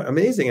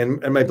 Amazing.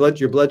 And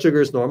your blood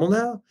sugar is normal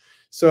now.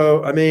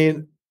 So,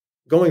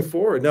 going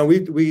forward, now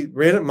we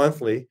ran it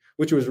monthly,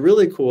 which was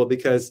really cool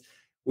because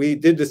we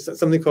did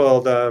something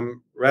called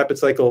rapid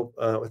cycle,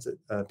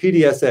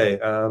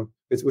 PDSA,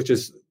 which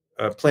is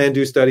Plan,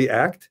 Do, Study,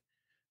 Act,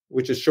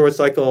 which is short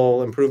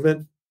cycle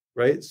improvement,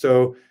 right?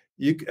 So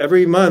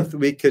every month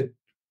we could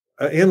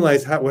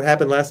analyze what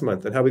happened last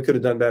month and how we could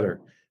have done better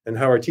and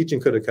how our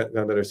teaching could have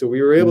done better. So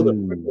we were able to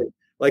quickly,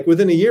 like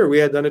within a year, we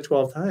had done it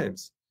 12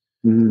 times.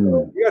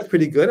 So we got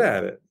pretty good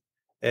at it.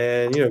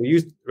 And, we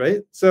used,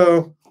 right?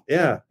 So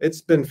yeah,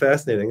 it's been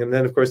fascinating. And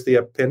then of course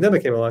the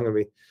pandemic came along and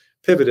we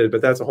pivoted,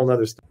 but that's a whole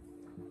nother story.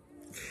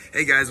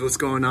 Hey guys, what's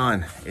going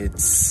on?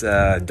 It's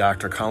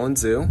Dr. Colin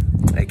Zhu,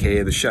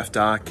 aka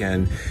TheChefDoc,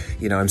 and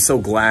I'm so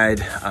glad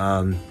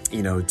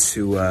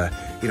to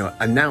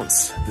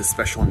announce this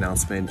special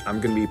announcement.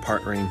 I'm going to be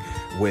partnering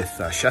with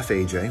Chef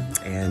AJ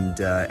and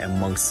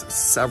amongst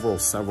several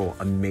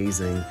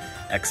amazing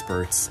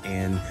experts,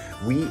 and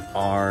we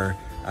are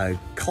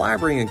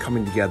collaborating and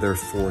coming together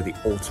for the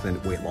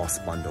Ultimate Weight Loss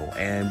Bundle.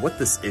 And what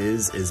this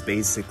is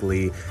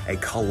basically a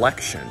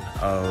collection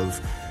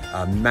of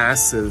a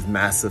massive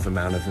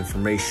amount of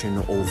information,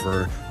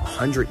 over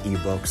 100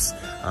 ebooks,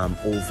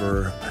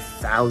 over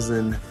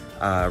 1,000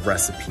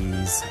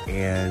 recipes,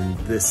 and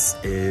this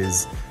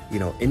is,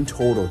 in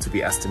total to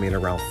be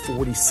estimated around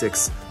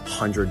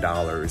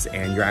 $4,600,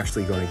 and you're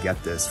actually going to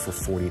get this for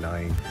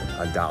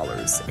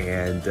 $49.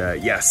 And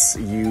yes,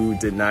 you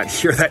did not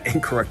hear that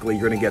incorrectly.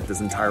 You're going to get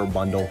this entire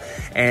bundle.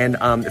 And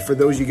for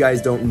those of you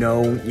guys don't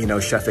know,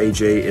 Chef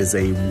AJ is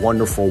a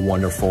wonderful,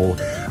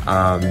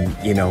 a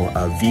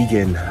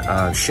vegan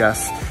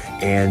chef.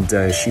 And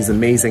she's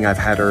amazing. I've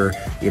had her,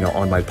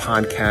 on my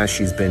podcast.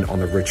 She's been on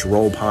the Rich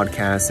Roll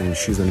podcast, and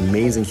she's an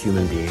amazing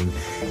human being.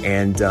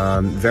 And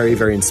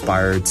very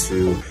inspired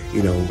to,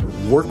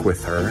 work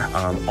with her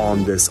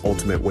on this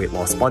Ultimate Weight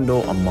Loss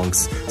Bundle,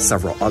 amongst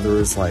several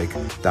others like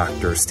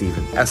Dr.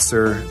 Stephen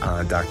Esser,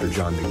 Dr.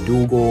 John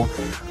McDougall,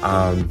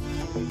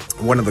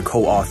 one of the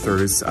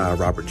co-authors,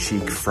 Robert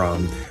Cheek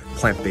from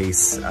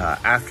Plant-Based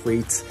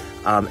Athlete,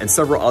 and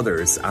several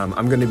others.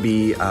 I'm going to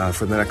be,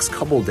 for the next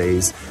couple of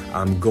days,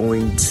 I'm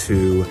going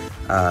to,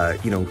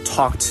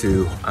 talk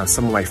to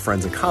some of my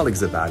friends and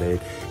colleagues about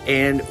it.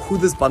 And who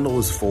this bundle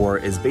is for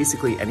is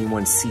basically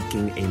anyone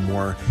seeking a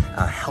more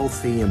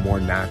healthy and more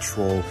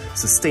natural,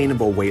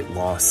 sustainable weight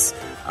loss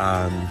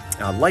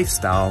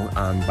lifestyle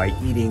by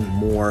eating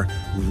more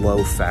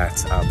low-fat,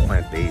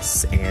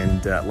 plant-based.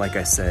 And like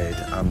I said,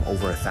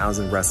 over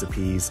 1,000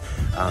 recipes,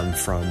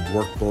 from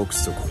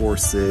workbooks to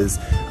courses.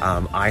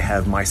 I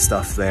have my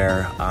stuff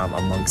there,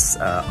 amongst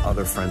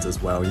other friends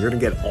as well. You're gonna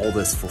get all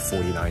this for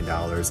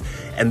 $49.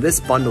 And this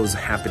bundle is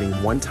happening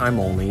one time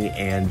only,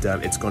 and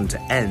it's going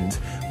to end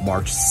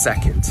March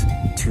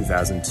 2nd,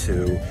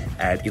 2002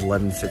 at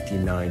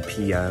 11:59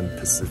 p.m.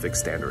 Pacific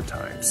Standard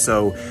Time.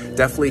 So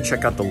definitely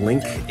check out the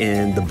link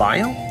in the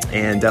bio,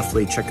 and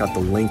definitely check out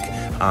the link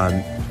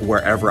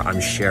wherever I'm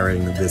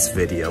sharing this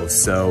video.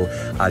 So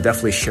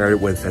definitely share it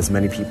with as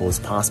many people as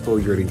possible.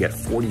 You're gonna get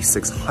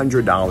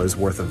 $4,600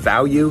 worth of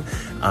value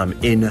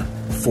in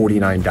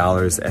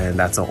 $49, and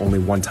that's only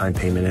one-time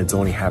payment. It's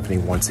only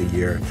happening once a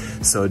year.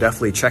 So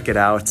definitely check it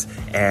out,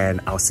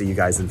 and I'll see you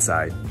guys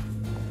inside.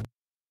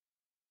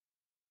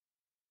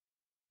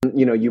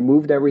 You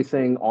moved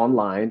everything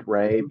online,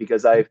 right?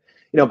 Because I've,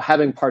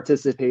 having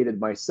participated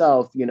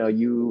myself,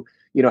 you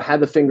had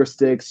the finger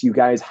sticks, you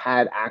guys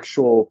had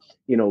actual,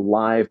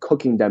 live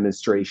cooking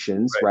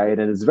demonstrations, right?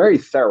 And it's very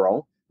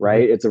thorough,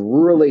 right? It's a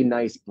really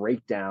nice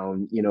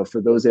breakdown,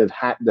 for those that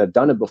have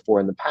done it before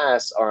in the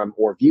past,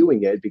 or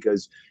viewing it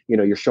because,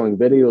 you're showing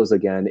videos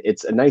again.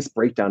 It's a nice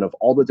breakdown of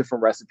all the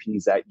different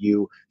recipes that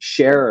you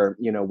share,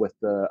 with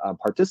the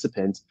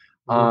participants.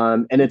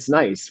 And it's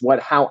nice.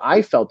 How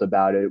I felt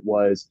about it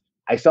was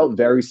I felt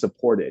very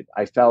supported.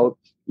 I felt,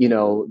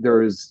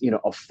 there's,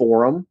 a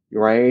forum,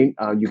 right?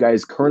 You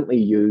guys currently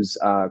use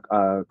a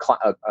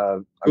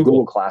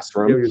Google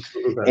Classroom.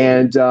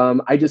 And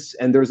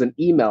and there's an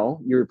email.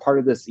 You're part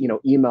of this,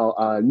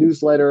 email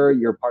newsletter.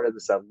 You're part of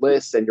this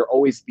list, and you're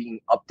always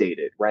being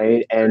updated,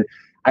 right? And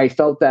I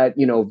felt that,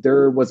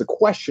 there was a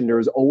question, there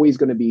was always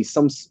going to be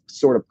some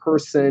sort of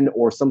person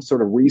or some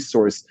sort of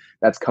resource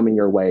that's coming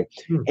your way.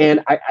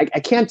 And I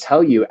can't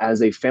tell you,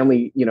 as a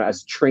family,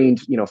 as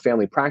trained,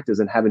 family practice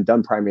and having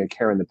done primary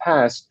care in the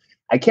past,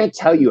 I can't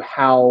tell you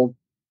how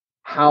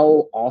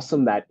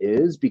awesome that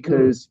is,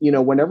 because,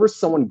 whenever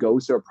someone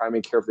goes to a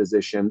primary care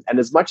physician, and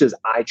as much as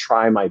I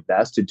try my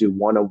best to do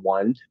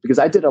one-on-one, because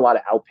I did a lot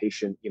of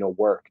outpatient,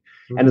 work,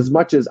 and as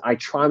much as I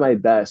try my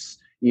best,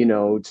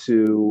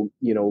 to,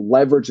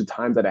 leverage the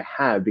time that I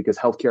have, because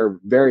healthcare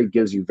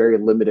gives you very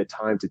limited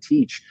time to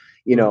teach,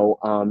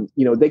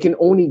 they can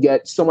only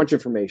get so much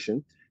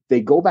information.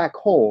 They go back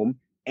home,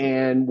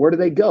 and where do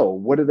they go?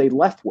 What are they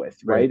left with,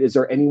 right? Is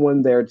there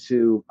anyone there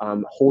to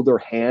hold their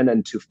hand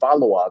and to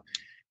follow up?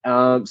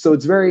 So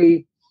it's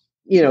very,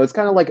 it's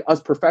kind of like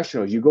us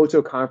professionals. You go to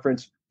a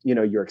conference,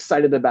 you're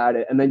excited about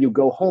it, and then you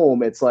go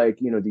home. It's like,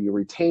 do you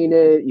retain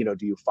it?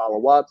 Do you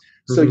follow up?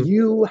 So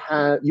you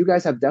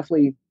guys have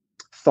definitely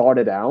thought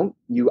it out.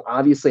 You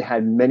obviously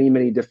had many,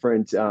 many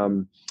different,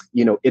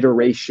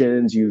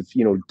 iterations. You've,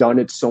 done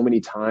it so many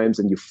times,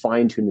 and you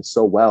fine tune it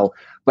so well.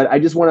 But I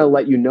just want to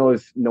let you know,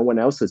 if no one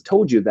else has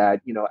told you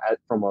that,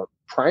 from a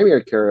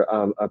primary care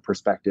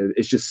perspective,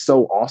 it's just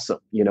so awesome,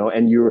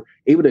 and you're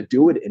able to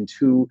do it in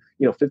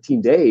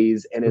 15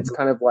 days. And it's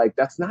kind of like,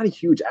 that's not a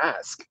huge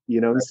ask.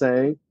 You know what I'm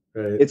saying?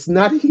 Right. It's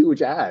not a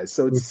huge ask.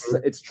 So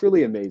it's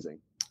truly amazing.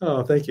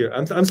 Oh, thank you.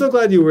 I'm so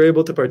glad you were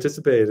able to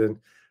participate. And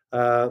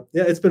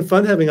it's been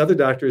fun having other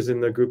doctors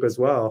in the group as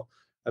well.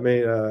 I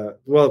mean,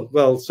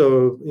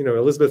 so,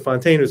 Elizabeth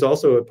Fontaine, who's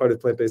also a part of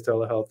plant-based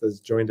telehealth, has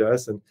joined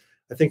us. And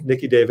I think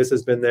Nikki Davis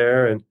has been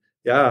there. And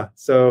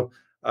so,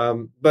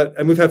 and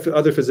we've had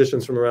other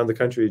physicians from around the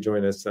country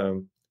join us.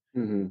 And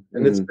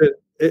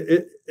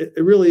it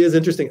really is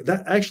interesting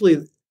that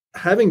actually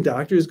having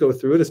doctors go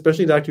through it,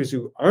 especially doctors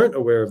who aren't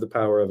aware of the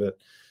power of it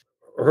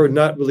or are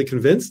not really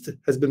convinced,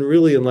 has been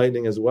really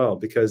enlightening as well,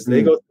 because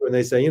they go through and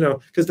they say,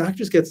 because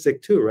doctors get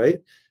sick too,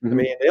 right? I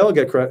mean, they all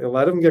get, a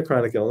lot of them get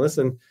chronic illness.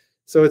 And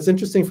so it's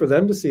interesting for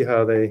them to see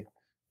how they,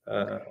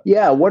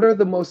 what are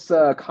the most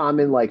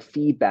common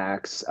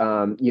feedbacks,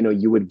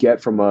 you would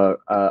get from a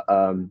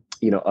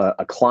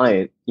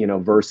client,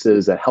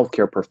 versus a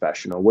healthcare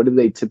professional? What do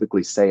they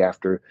typically say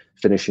after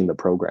finishing the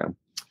program?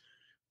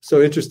 So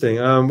interesting.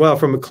 Well,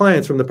 from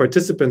the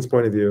participants'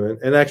 point of view,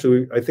 and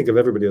actually, I think of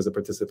everybody as a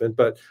participant,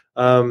 but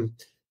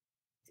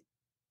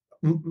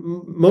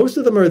most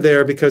of them are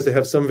there because they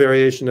have some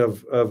variation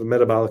of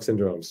metabolic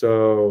syndrome.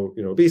 So,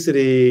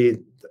 obesity,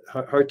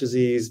 heart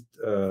disease,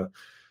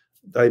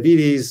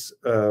 diabetes,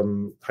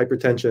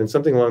 hypertension,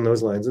 something along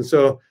those lines. And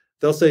so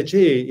they'll say,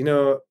 gee,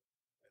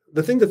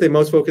 the thing that they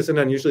most focus in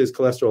on usually is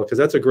cholesterol, because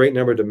that's a great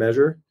number to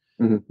measure.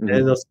 And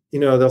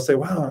they'll say,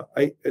 wow,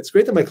 it's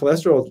great that my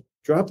cholesterol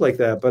dropped like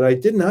that, but I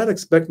did not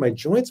expect my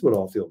joints would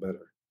all feel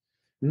better.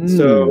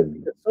 So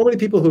many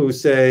people who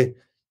say,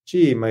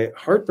 gee, my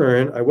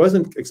heartburn, I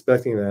wasn't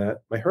expecting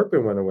that. My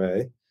heartburn went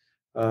away.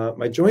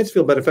 My joints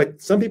feel better. In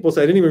fact, some people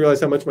say, I didn't even realize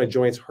how much my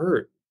joints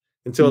hurt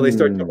until they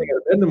start jumping out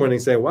of bed in the morning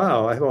and say,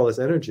 wow, I have all this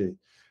energy.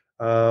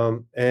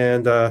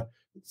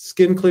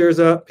 Skin clears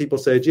up. People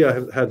say, gee, I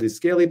have had these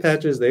scaly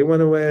patches. They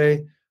went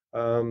away.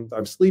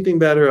 I'm sleeping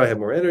better. I have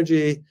more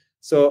energy.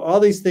 So all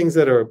these things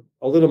that are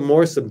a little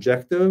more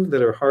subjective,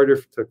 that are harder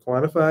to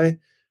quantify,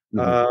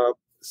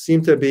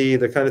 seem to be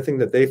the kind of thing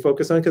that they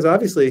focus on. Because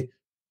obviously,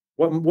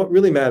 what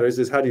really matters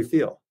is, how do you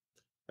feel?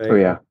 Right? Oh,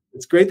 yeah.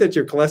 It's great that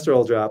your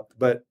cholesterol dropped,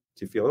 but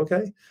do you feel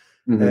okay?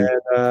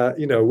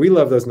 And, we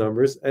love those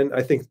numbers. And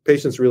I think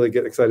patients really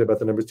get excited about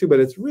the numbers too.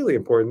 But it's really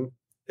important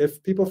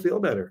if people feel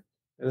better.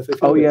 And if they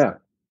feel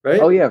better. Right?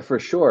 Oh yeah, for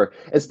sure.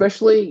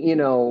 Especially,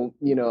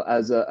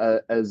 as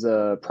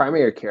a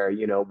primary care,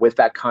 with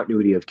that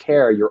continuity of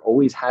care, you're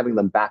always having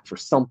them back for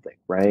something,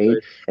 right?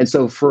 And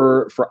so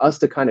for us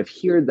to kind of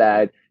hear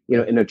that,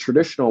 in a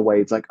traditional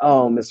way, it's like,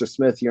 oh, Mr.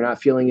 Smith, you're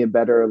not feeling it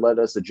better. Let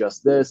us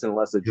adjust this and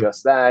let's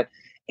adjust that.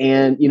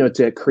 And,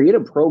 to create a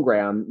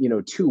program,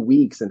 2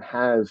 weeks and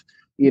have,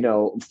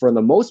 for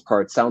the most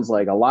part, sounds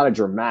like a lot of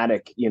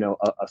dramatic,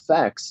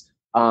 effects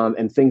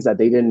and things that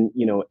they didn't,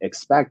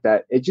 expect,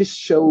 that it just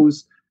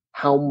shows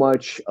how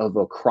much of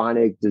a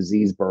chronic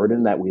disease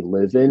burden that we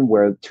live in,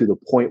 where to the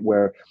point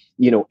where,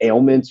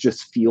 ailments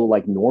just feel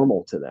like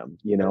normal to them.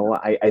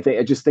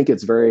 I just think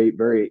it's very,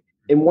 very,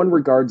 in one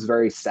regards,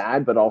 very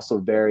sad, but also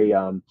very,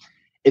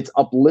 it's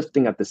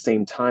uplifting at the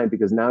same time,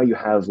 because now you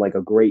have like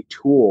a great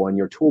tool in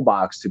your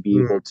toolbox to be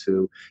able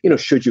to,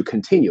 should you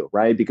continue,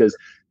 right? Because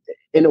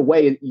in a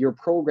way, your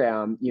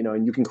program,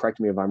 and you can correct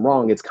me if I'm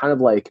wrong, it's kind of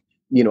like,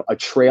 a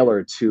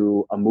trailer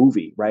to a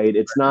movie, right?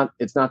 It's not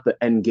the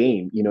end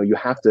game. You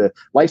have to,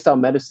 lifestyle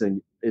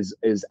medicine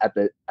is at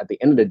the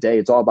end of the day,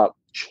 it's all about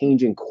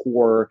changing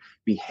core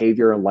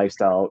behavior and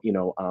lifestyle,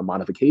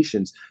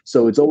 modifications.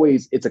 So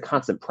it's a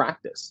constant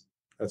practice.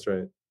 That's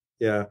right.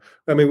 Yeah.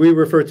 I mean, we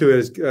refer to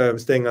it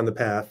as staying on the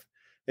path.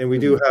 And we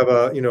do have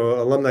a,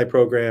 alumni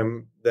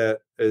program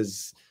that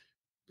is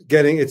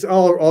it's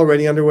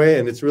already underway,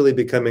 and it's really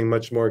becoming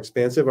much more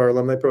expansive, our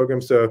alumni program.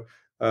 So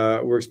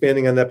we're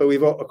expanding on that. But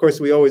of course,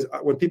 we always,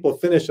 when people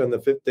finish on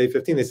the day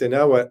 15, they say,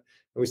 now what?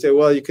 And we say,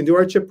 well, you can do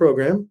our CHIP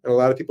program. And a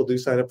lot of people do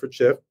sign up for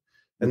CHIP.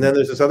 And then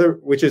there's this other,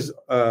 which is,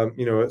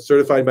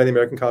 certified by the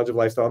American College of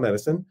Lifestyle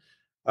Medicine.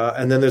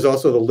 And then there's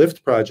also the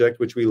LIFT project,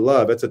 which we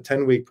love. It's a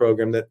 10-week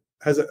program that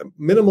has a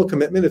minimal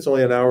commitment. It's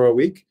only an hour a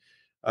week.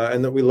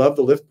 And that we love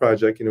the LIFT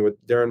project,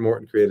 with Darren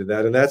Morton created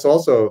that. And that's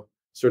also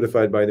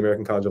certified by the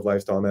American College of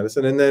Lifestyle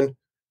Medicine. And then,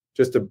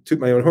 just to toot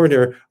my own horn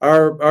here,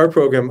 our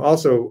program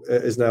also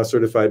is now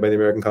certified by the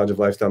American College of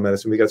Lifestyle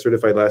Medicine. We got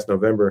certified last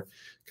November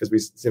because we,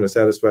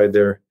 satisfied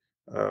their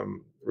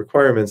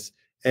requirements.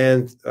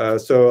 And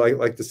so I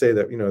like to say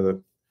that,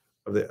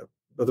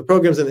 of the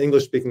programs in the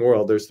English-speaking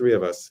world, there's 3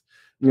 of us.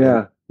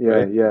 Yeah,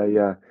 right?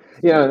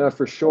 no,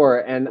 for sure.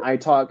 And I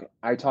talk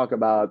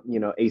about,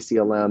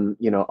 ACLM,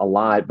 a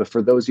lot, but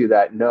for those of you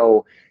that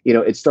know,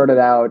 it started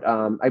out,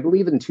 I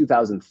believe in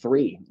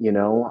 2003,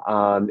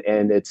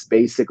 and it's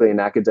basically an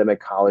academic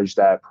college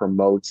that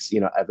promotes,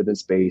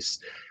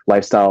 evidence-based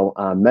lifestyle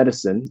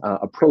medicine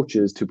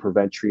approaches to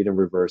prevent, treat, and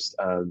reverse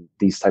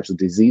these types of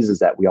diseases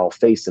that we all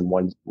face in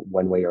one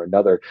way or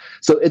another.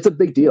 So it's a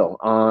big deal,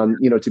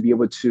 to be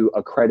able to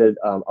accredit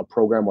a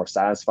program or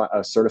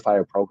certify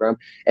a program.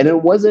 And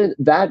it wasn't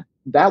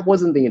that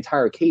wasn't the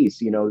entire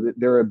case.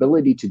 Their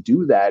ability to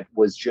do that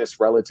was just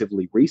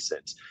relatively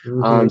recent.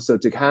 So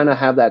to kind of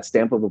have that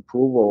stamp of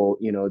approval,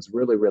 it's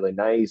really, really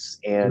nice.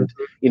 And,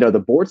 the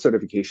board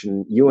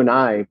certification, you and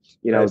I,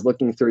 I was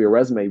looking through your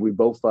resume. We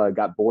both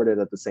got boarded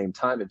at the same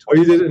time in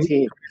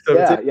 2017.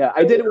 Yeah.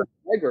 I did it with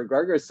Gregor.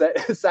 Gregor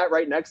sat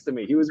right next to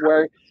me. He was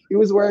wearing,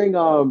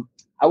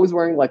 I was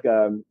wearing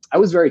I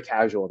was very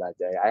casual that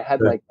day. I had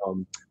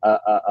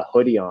a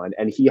hoodie on,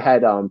 and he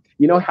had,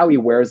 how he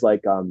wears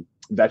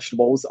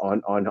vegetables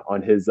on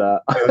his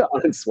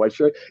on his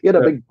sweatshirt. He had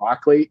a big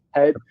broccoli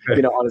head,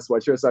 on his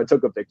sweatshirt. So I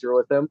took a picture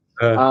with him.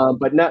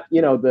 But now,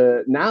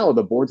 now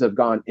the boards have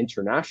gone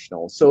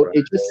international. So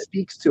it just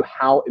speaks to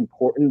how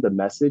important the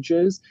message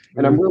is.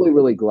 And I'm really,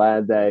 really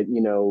glad that,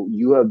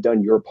 you have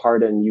done your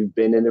part and you've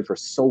been in it for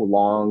so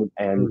long.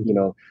 And,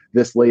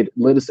 this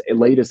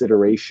latest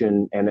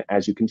iteration, and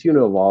as you continue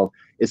to evolve,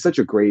 is such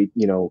a great,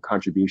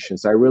 contribution.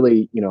 So I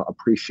really,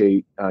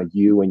 appreciate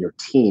you and your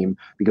team,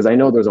 because I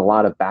know there's a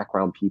lot of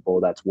background people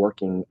that's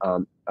working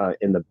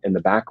in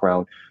the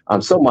background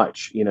so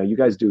much. You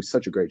guys do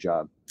such a great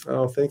job.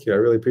 Oh, thank you. I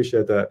really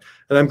appreciate that.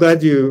 And I'm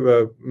glad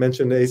you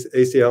mentioned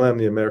ACLM,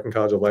 the American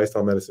College of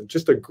Lifestyle Medicine.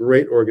 Just a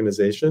great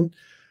organization.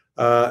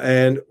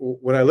 And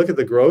when I look at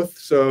the growth,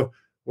 so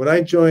when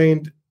I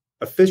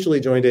officially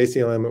joined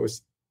ACLM, it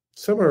was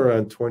somewhere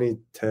around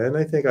 2010,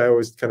 I think. I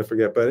always kind of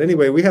forget. But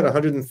anyway, we had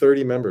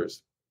 130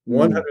 members.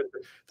 100.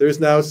 There's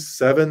now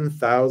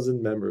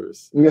 7,000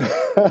 members.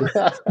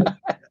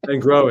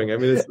 And growing. I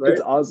mean,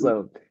 it's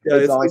awesome. Yeah,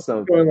 it's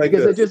awesome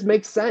because it just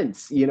makes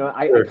sense.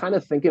 I kind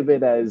of think of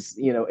it as,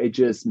 it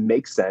just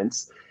makes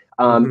sense.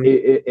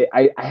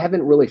 I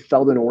haven't really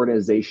felt an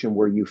organization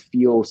where you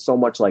feel so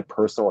much like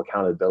personal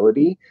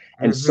accountability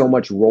and so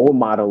much role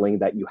modeling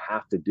that you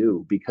have to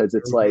do, because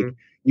it's like,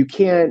 you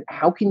can't,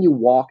 how can you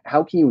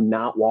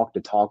not walk the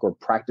talk or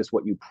practice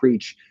what you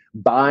preach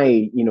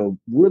by,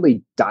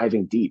 really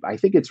diving deep? I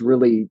think it's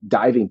really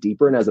diving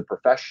deeper. And as a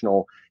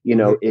professional,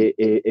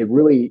 it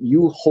really,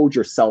 you hold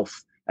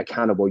yourself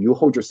accountable. You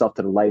hold yourself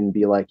to the light and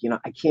be like,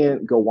 I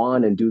can't go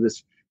on and do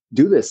this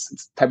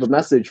type of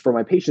message for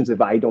my patients if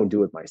I don't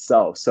do it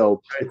myself.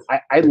 So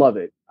I love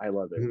it. I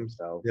love it.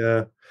 So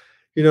yeah.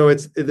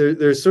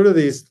 There's sort of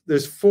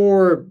there's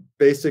 4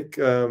 basic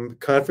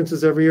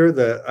conferences every year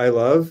that I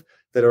love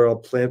that are all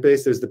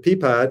plant-based. There's the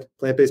PPOD,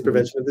 Plant-Based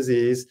Prevention of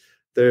Disease.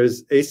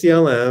 There's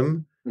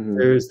ACLM.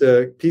 There's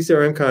the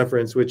PCRM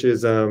conference, which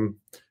is, the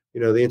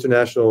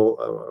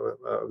international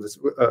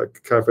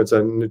conference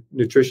on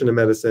nutrition and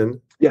medicine.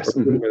 Yes.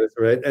 Medicine,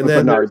 right. And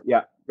then,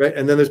 right.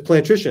 And then there's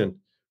Plantrition,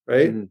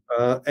 right.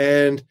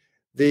 And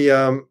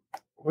the,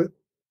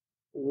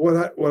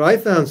 what I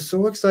found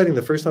so exciting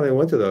the first time I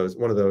went to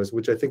one of those,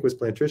 which I think was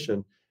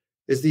Plantrition,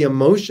 is the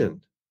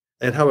emotion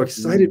and how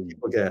excited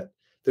people get.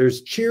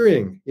 There's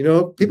cheering,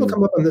 people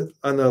come up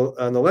on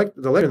the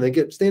lecture and they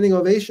get standing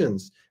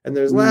ovations, and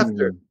there's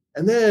laughter,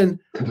 and then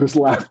there's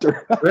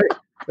laughter,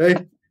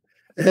 right.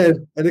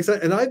 and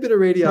I've been a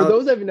radiologist. For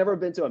those that have never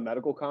been to a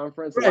medical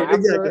conference, right,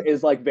 laughter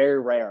is like very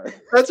rare.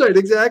 That's right,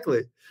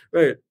 exactly.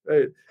 Right.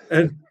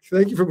 And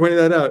thank you for pointing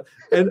that out.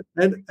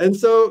 And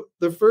so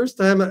the first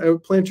time I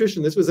played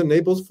nutrition, this was in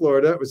Naples,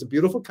 Florida. It was a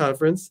beautiful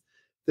conference.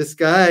 This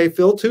guy,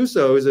 Phil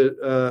Tuso, is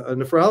a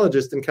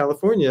nephrologist in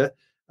California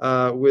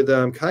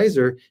with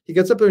Kaiser. He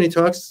gets up there and he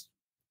talks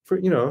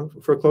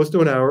for close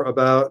to an hour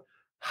about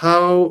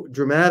how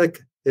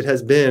dramatic it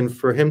has been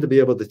for him to be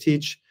able to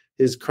teach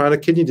his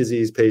chronic kidney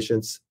disease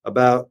patients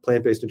about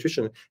plant-based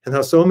nutrition and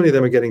how so many of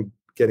them are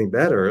getting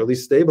better, or at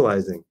least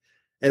stabilizing.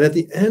 And at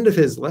the end of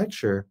his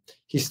lecture,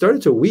 he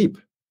started to weep.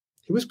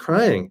 He was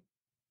crying.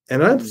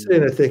 And I'm sitting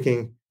there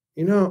thinking,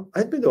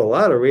 I've been to a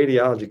lot of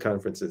radiology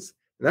conferences,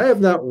 and I have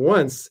not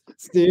once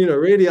seen a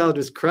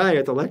radiologist crying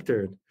at the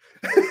lectern.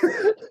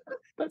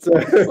 That's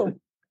awesome.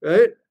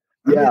 Right?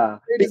 Yeah,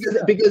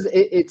 because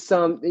it's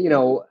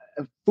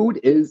food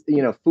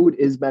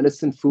is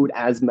medicine, food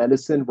as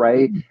medicine,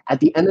 right? At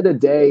the end of the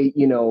day,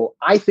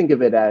 I think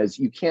of it as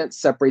you can't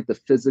separate the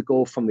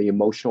physical from the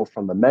emotional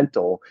from the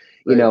mental,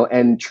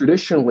 and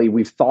traditionally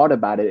we've thought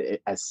about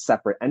it as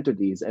separate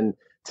entities. And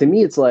to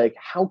me, it's like,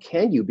 how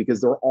can you?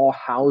 Because they're all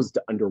housed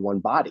under one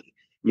body.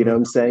 You know what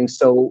I'm saying?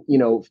 So,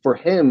 for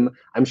him,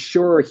 I'm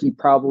sure he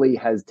probably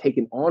has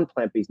taken on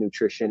plant-based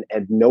nutrition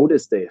and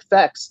noticed the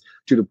effects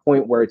to the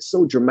point where it's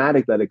so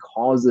dramatic that it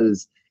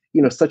causes,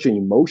 such an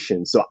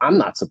emotion. So I'm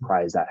not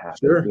surprised that happened.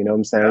 Sure. You know what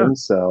I'm saying? Yeah.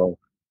 So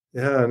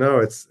yeah, no,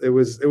 it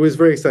was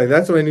very exciting.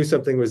 That's when I knew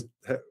something was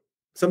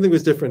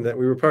different, that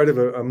we were part of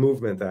a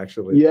movement,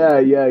 actually.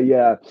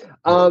 Yeah.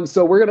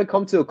 So we're gonna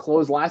come to a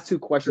close. Last two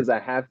questions I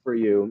have for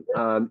you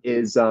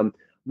is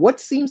what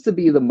seems to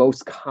be the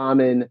most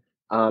common,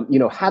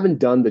 having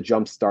done the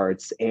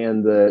Jumpstarts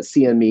and the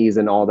CMEs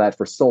and all that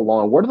for so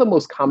long, what are the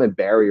most common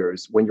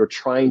barriers when you're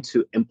trying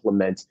to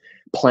implement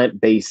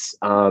plant-based,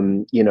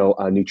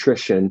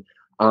 nutrition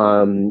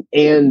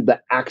and the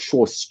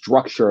actual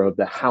structure of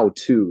the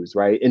how-tos,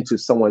 right, into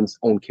someone's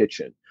own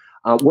kitchen?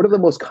 What are the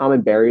most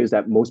common barriers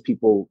that most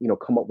people,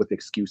 come up with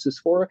excuses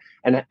for,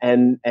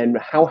 and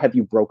how have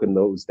you broken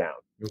those down?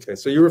 Okay,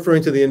 so you're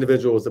referring to the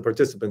individuals, the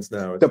participants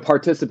now. The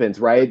participants,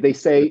 right? They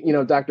say,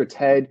 Dr.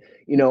 Ted,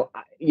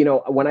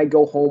 when I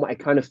go home, I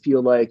kind of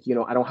feel like,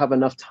 I don't have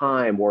enough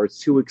time, or it's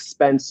too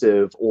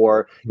expensive,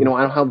 or, I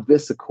don't have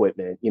this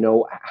equipment.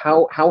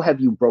 How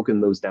have you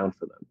broken those down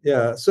for them?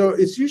 Yeah, so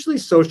it's usually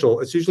social.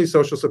 It's usually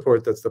social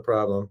support that's the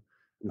problem.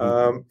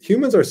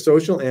 Humans are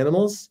social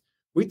animals.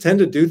 We tend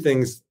to do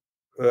things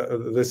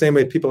the same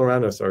way people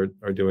around us are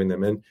doing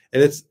them. And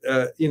it's,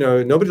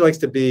 nobody likes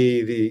to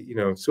be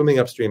the, swimming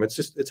upstream.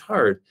 It's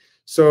hard.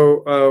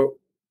 So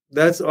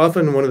that's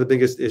often one of the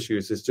biggest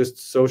issues, is just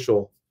the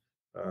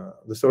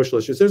social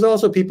issues. There's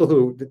also people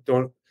who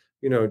don't,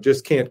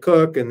 just can't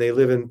cook, and they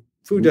live in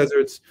food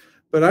deserts.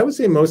 But I would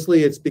say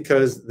mostly it's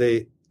because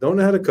they don't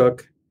know how to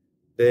cook,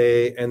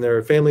 and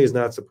their family is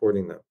not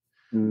supporting them.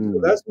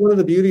 So that's one of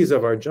the beauties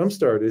of our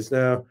Jumpstart is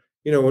now,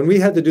 when we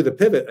had to do the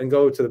pivot and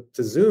go to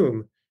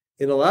Zoom,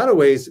 in a lot of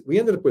ways, we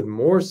ended up with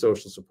more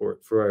social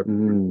support for our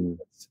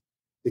participants,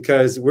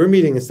 because we're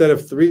meeting, instead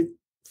of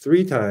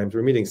three times,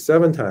 we're meeting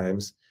 7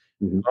 times,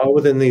 all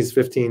within these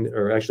 15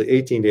 or actually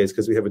 18 days,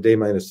 because we have a day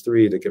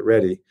 -3 to get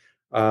ready.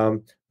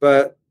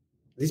 But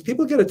these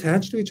people get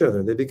attached to each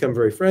other. They become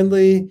very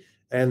friendly,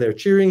 and they're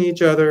cheering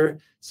each other.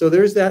 So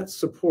there's that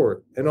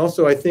support. And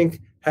also, I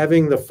think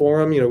having the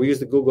forum, we use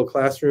the Google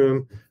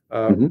Classroom,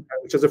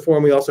 which is a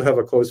forum. We also have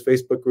a closed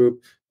Facebook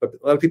group, but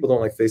a lot of people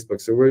don't like Facebook.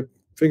 So we're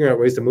figuring out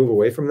ways to move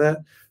away from that.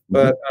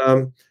 But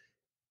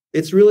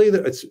it's really,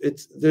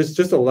 there's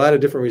just a lot of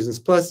different reasons.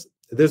 Plus,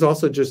 there's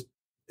also just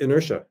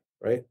inertia,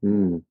 right?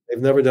 They've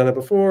never done it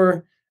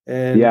before.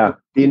 And yeah,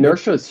 the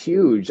inertia is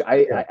huge.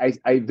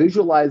 I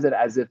visualize it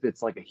as if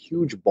it's like a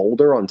huge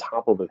boulder on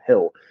top of a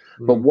hill.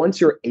 But once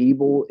you're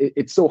able,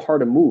 it's so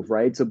hard to move,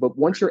 right? So, but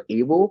once you're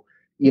able,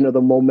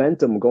 the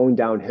momentum going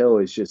downhill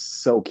is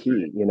just so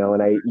key,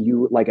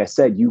 and like I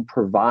said, you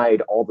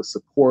provide all the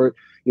support,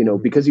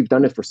 because you've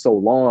done it for so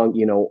long,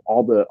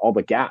 all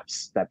the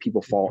gaps that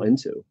people fall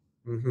into.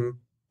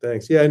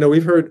 Thanks. Yeah, I know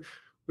we've heard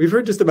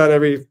just about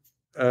every,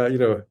 I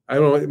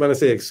don't want to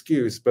say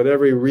excuse, but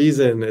every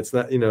reason it's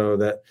not,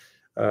 that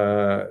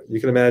you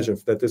can imagine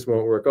that this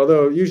won't work.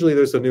 Although usually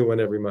there's a new one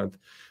every month.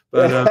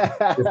 But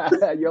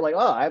you're like,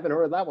 oh, I haven't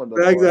heard of that one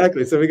before.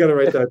 Exactly. So we got to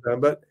write that down.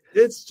 But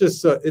it's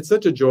just it's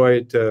such a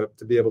joy to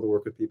be able to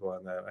work with people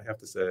on that, I have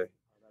to say.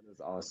 That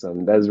is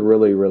awesome. That is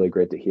really, really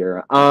great to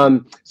hear.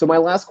 So my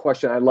last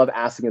question, I love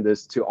asking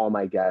this to all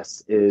my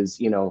guests, is,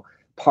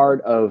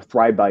 part of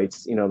Thrive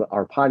Bites,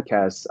 our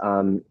podcast,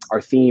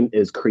 our theme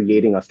is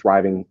creating a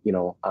thriving,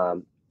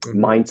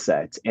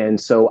 mindset. And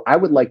so I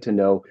would like to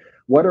know,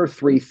 what are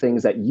 3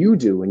 things that you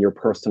do in your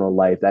personal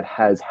life that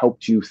has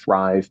helped you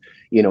thrive,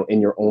 in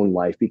your own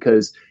life?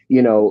 Because,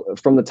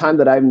 from the time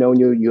that I've known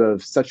you, you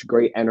have such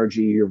great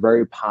energy. You're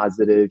very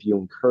positive. You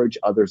encourage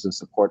others and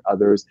support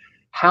others.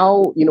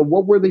 How,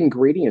 what were the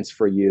ingredients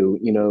for you,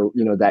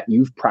 that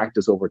you've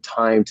practiced over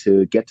time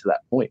to get to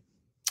that point?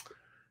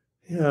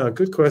 Yeah,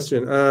 good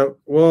question.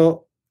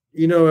 Well,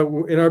 in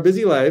our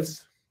busy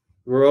lives,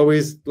 we're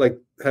always like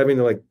having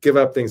to like give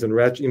up things and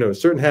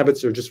certain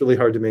habits are just really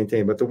hard to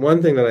maintain. But the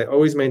one thing that I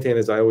always maintain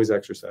is I always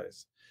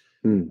exercise.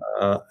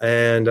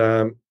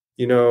 I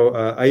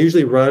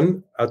usually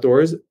run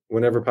outdoors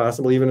whenever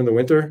possible, even in the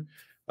winter.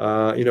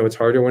 It's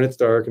harder when it's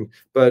dark,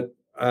 but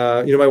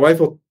my wife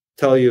will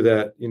tell you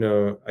that,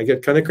 I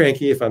get kind of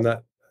cranky if I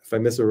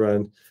miss a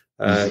run.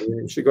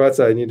 You should go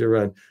outside, you need to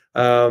run.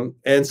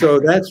 And so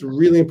that's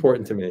really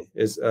important to me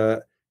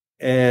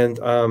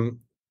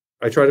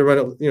I try to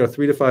run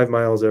 3 to 5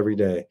 miles every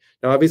day.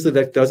 Now, obviously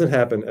that doesn't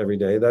happen every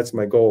day. That's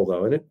my goal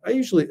though. And I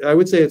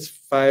would say it's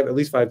at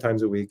least 5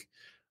 times a week.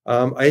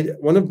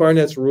 One of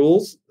Barnett's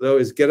rules though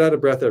is get out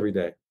of breath every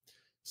day.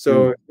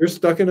 So if you're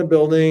stuck in a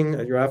building,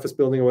 at your office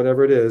building or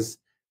whatever it is,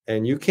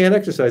 and you can't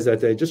exercise that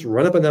day, just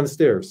run up and down the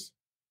stairs.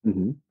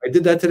 I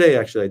did that today,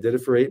 actually. I did it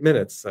for 8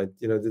 minutes. I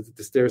did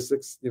the stairs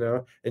 6,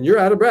 and you're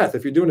out of breath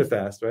if you're doing it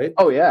fast, right?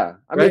 Oh, yeah.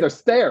 I mean, there's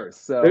stairs.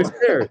 So. There's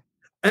stairs.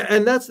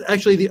 And that's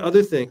actually the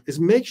other thing is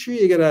make sure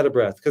you get out of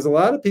breath. Because a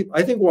lot of people,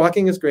 I think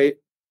walking is great.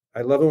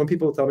 I love it when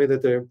people tell me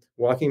that they're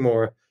walking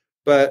more,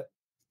 but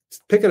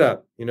pick it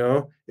up.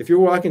 If you're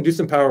walking, do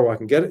some power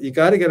walking. You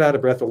got to get out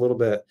of breath a little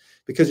bit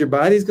because your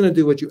body's going to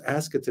do what you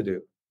ask it to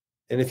do.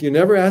 And if you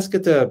never ask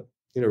it to,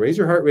 raise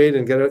your heart rate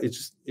and get it,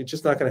 it's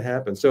just not going to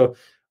happen. So,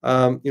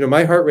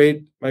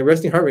 my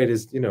resting heart rate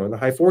is, in the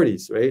high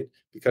 40s, right?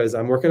 Because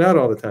I'm working out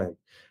all the time.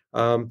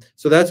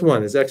 So that's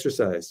one is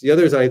exercise. The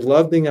other is I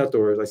love being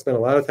outdoors. I spend a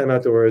lot of time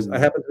outdoors. I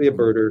happen to be a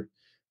birder.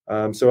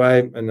 I'm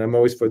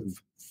always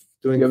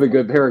doing. You have a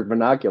good pair of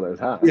binoculars,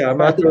 huh? Yeah,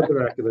 I'm out there with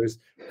binoculars.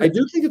 I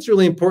do think it's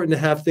really important to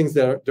have things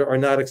that are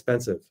not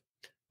expensive.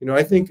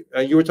 I think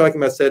you were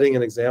talking about setting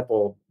an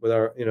example with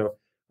our,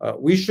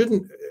 we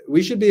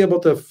should be able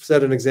to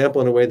set an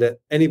example in a way that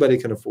anybody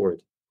can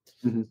afford.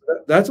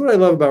 That's what I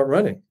love about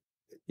running.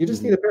 You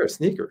just need a pair of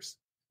sneakers,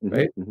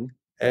 right?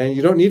 And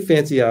you don't need a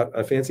fancy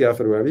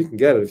outfit or whatever. You can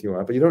get it if you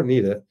want, but you don't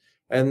need it.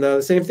 And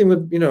the same thing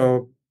with,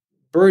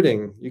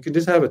 birding. You can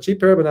just have a cheap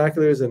pair of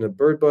binoculars and a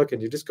bird book,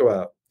 and you just go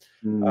out.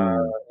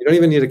 You don't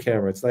even need a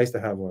camera. It's nice to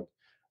have one.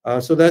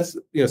 So that's,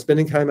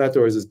 spending time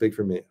outdoors is big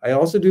for me. I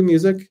also do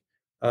music.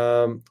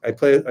 I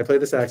play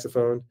the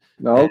saxophone.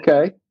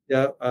 Okay.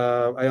 Yeah.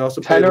 I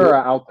also play tenor or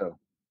alto.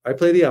 I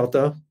play the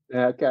alto.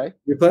 Okay.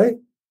 You play?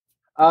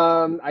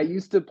 I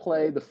used to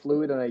play the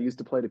flute and I used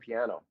to play the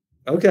piano.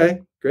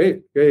 Okay,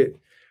 great.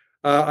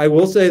 I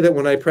will say that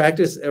when I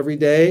practice every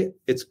day,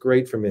 it's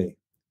great for me.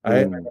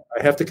 I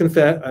have to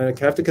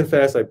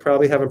confess. I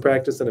probably haven't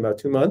practiced in about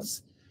 2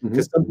 months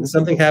because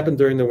something happened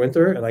during the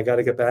winter and I got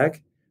to get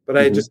back. But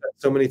I just had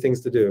so many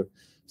things to do.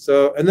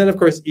 So, and then of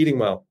course eating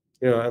well.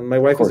 And my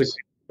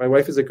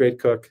wife is a great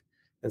cook,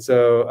 and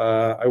so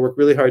I work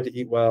really hard to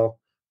eat well.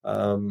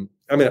 Actually,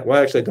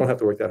 I don't have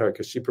to work that hard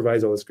because she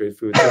provides all this great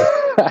food.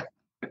 So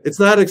it's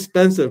not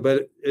expensive,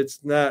 but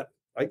it's not.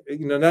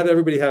 Not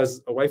everybody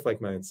has a wife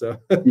like mine. So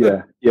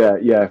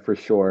yeah, for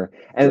sure.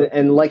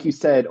 And like you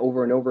said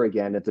over and over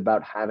again, it's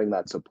about having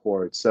that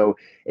support. So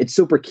it's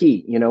super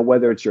key.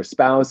 Whether it's your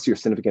spouse, your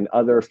significant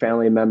other,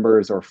 family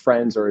members, or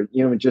friends, or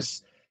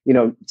just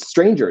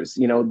strangers,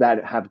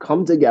 that have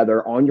come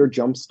together on your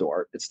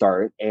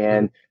Jumpstart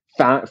and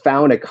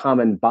found a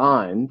common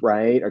bond,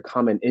 right? A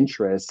common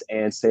interest,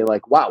 and say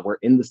like, wow, we're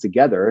in this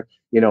together.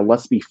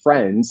 Let's be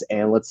friends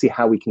and let's see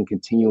how we can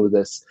continue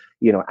this,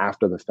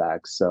 after the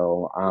fact.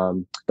 So,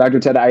 Dr.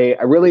 Ted,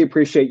 I really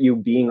appreciate you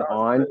being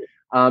on.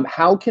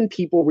 How can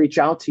people reach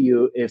out to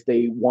you if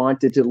they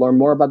wanted to learn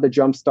more about the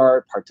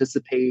Jumpstart,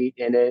 participate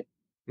in it?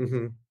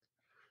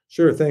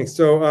 Sure, thanks.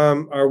 So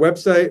our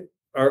website,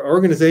 our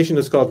organization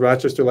is called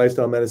Rochester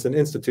Lifestyle Medicine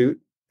Institute,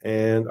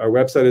 and our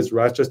website is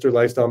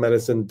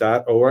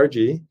rochesterlifestylemedicine.org.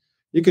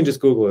 You can just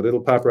Google it;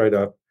 it'll pop right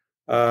up.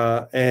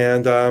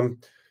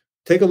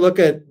 Take a look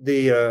at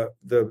the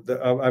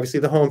obviously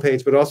the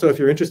homepage, but also if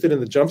you're interested in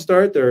the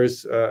Jumpstart,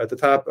 there's at the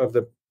top of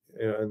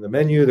in the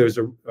menu there's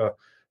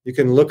you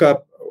can look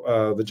up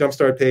the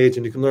Jumpstart page,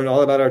 and you can learn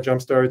all about our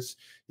Jumpstarts.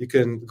 You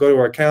can go to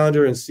our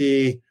calendar and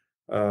see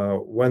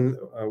when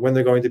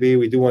they're going to be.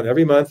 We do one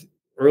every month.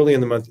 Early in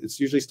the month, it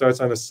usually starts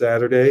on a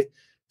Saturday.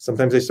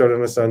 Sometimes they start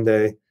on a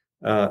Sunday,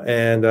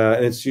 and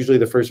it's usually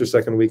the first or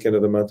second weekend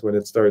of the month when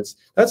it starts.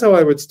 That's how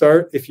I would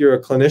start. If you're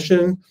a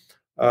clinician,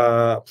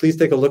 please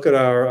take a look at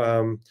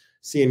our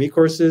CME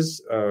courses.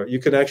 You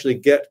can actually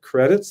get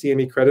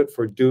CME credit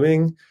for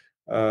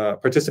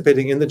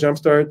participating in the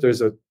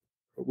Jumpstart.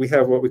 We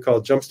have what we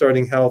call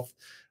Jumpstarting Health,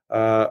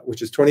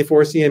 which is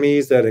 24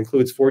 CMEs that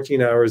includes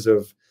 14 hours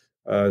of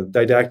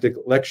didactic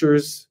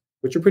lectures,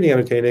 which are pretty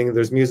entertaining.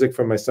 There's music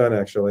from my son,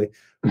 actually.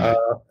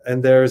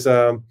 And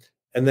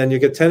then you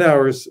get 10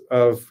 hours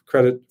of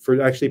credit for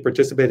actually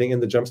participating in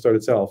the Jumpstart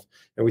itself.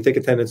 And we take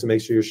attendance and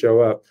make sure you show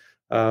up.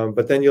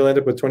 But then you'll end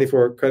up with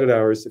 24 credit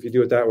hours if you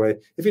do it that way.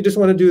 If you just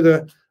want to do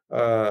the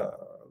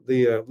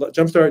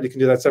Jumpstart, you can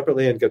do that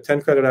separately and get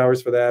 10 credit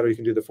hours for that, or you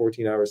can do the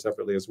 14 hours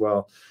separately as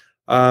well.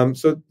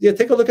 So yeah,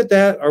 take a look at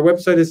that. Our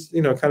website is,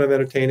 kind of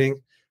entertaining,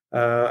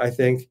 I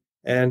think.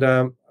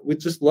 And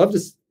we'd just love to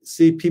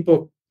see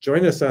people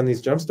join us on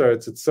these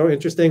Jumpstarts. It's so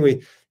interesting.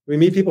 We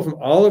meet people from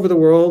all over the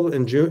world.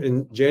 In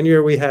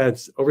January, we had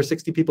over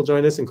 60 people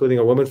join us, including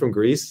a woman from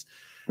Greece.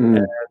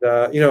 And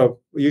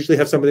we usually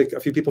have a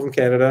few people from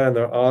Canada, and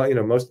they're all,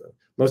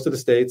 most of the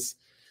states.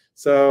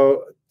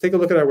 So take a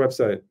look at our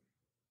website.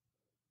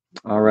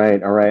 All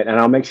right. And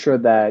I'll make sure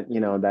that,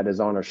 that is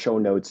on our show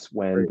notes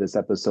when this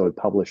episode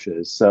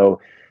publishes. So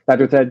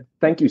Dr. Ted,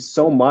 thank you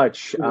so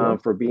much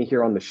for being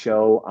here on the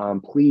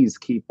show. Please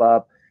keep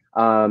up,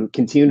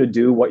 continue to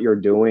do what you're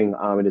doing.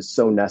 It is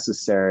so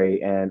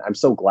necessary. And I'm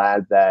so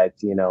glad that,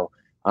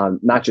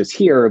 not just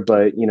here,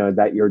 but,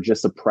 that you're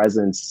just a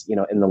presence,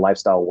 in the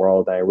lifestyle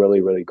world. I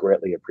really, really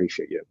greatly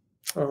appreciate you.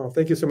 Oh,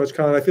 thank you so much,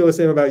 Colin. I feel the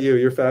same about you.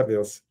 You're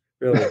fabulous.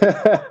 Really.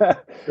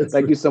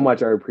 Thank you so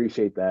much. I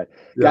appreciate that.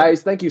 Yeah.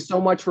 Guys, thank you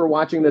so much for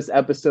watching this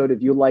episode.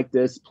 If you like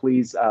this,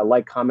 please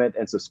like, comment,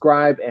 and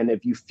subscribe. And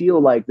if you feel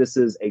like this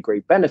is a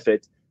great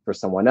benefit for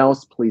someone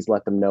else, please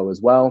let them know as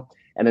well.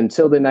 And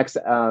until the next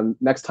time,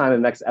 the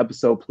next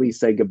episode, please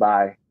say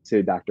goodbye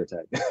to Dr.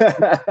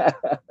 Ted.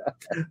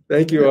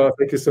 Thank you all.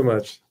 Thank you so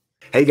much.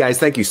 Hey guys,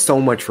 thank you so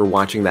much for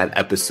watching that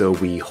episode.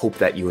 We hope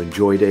that you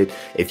enjoyed it.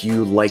 If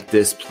you like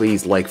this,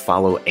 please like,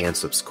 follow, and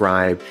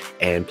subscribe.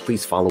 And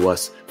please follow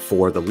us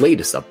for the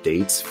latest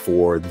updates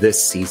for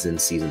this season,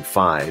 season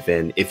 5.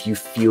 And if you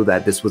feel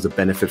that this was a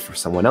benefit for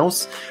someone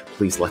else,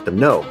 please let them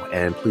know.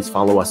 And please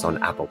follow us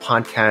on Apple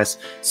Podcasts,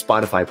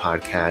 Spotify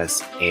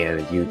Podcasts, and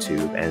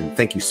YouTube. And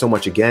thank you so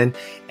much again.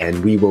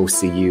 And we will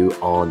see you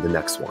on the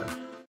next one.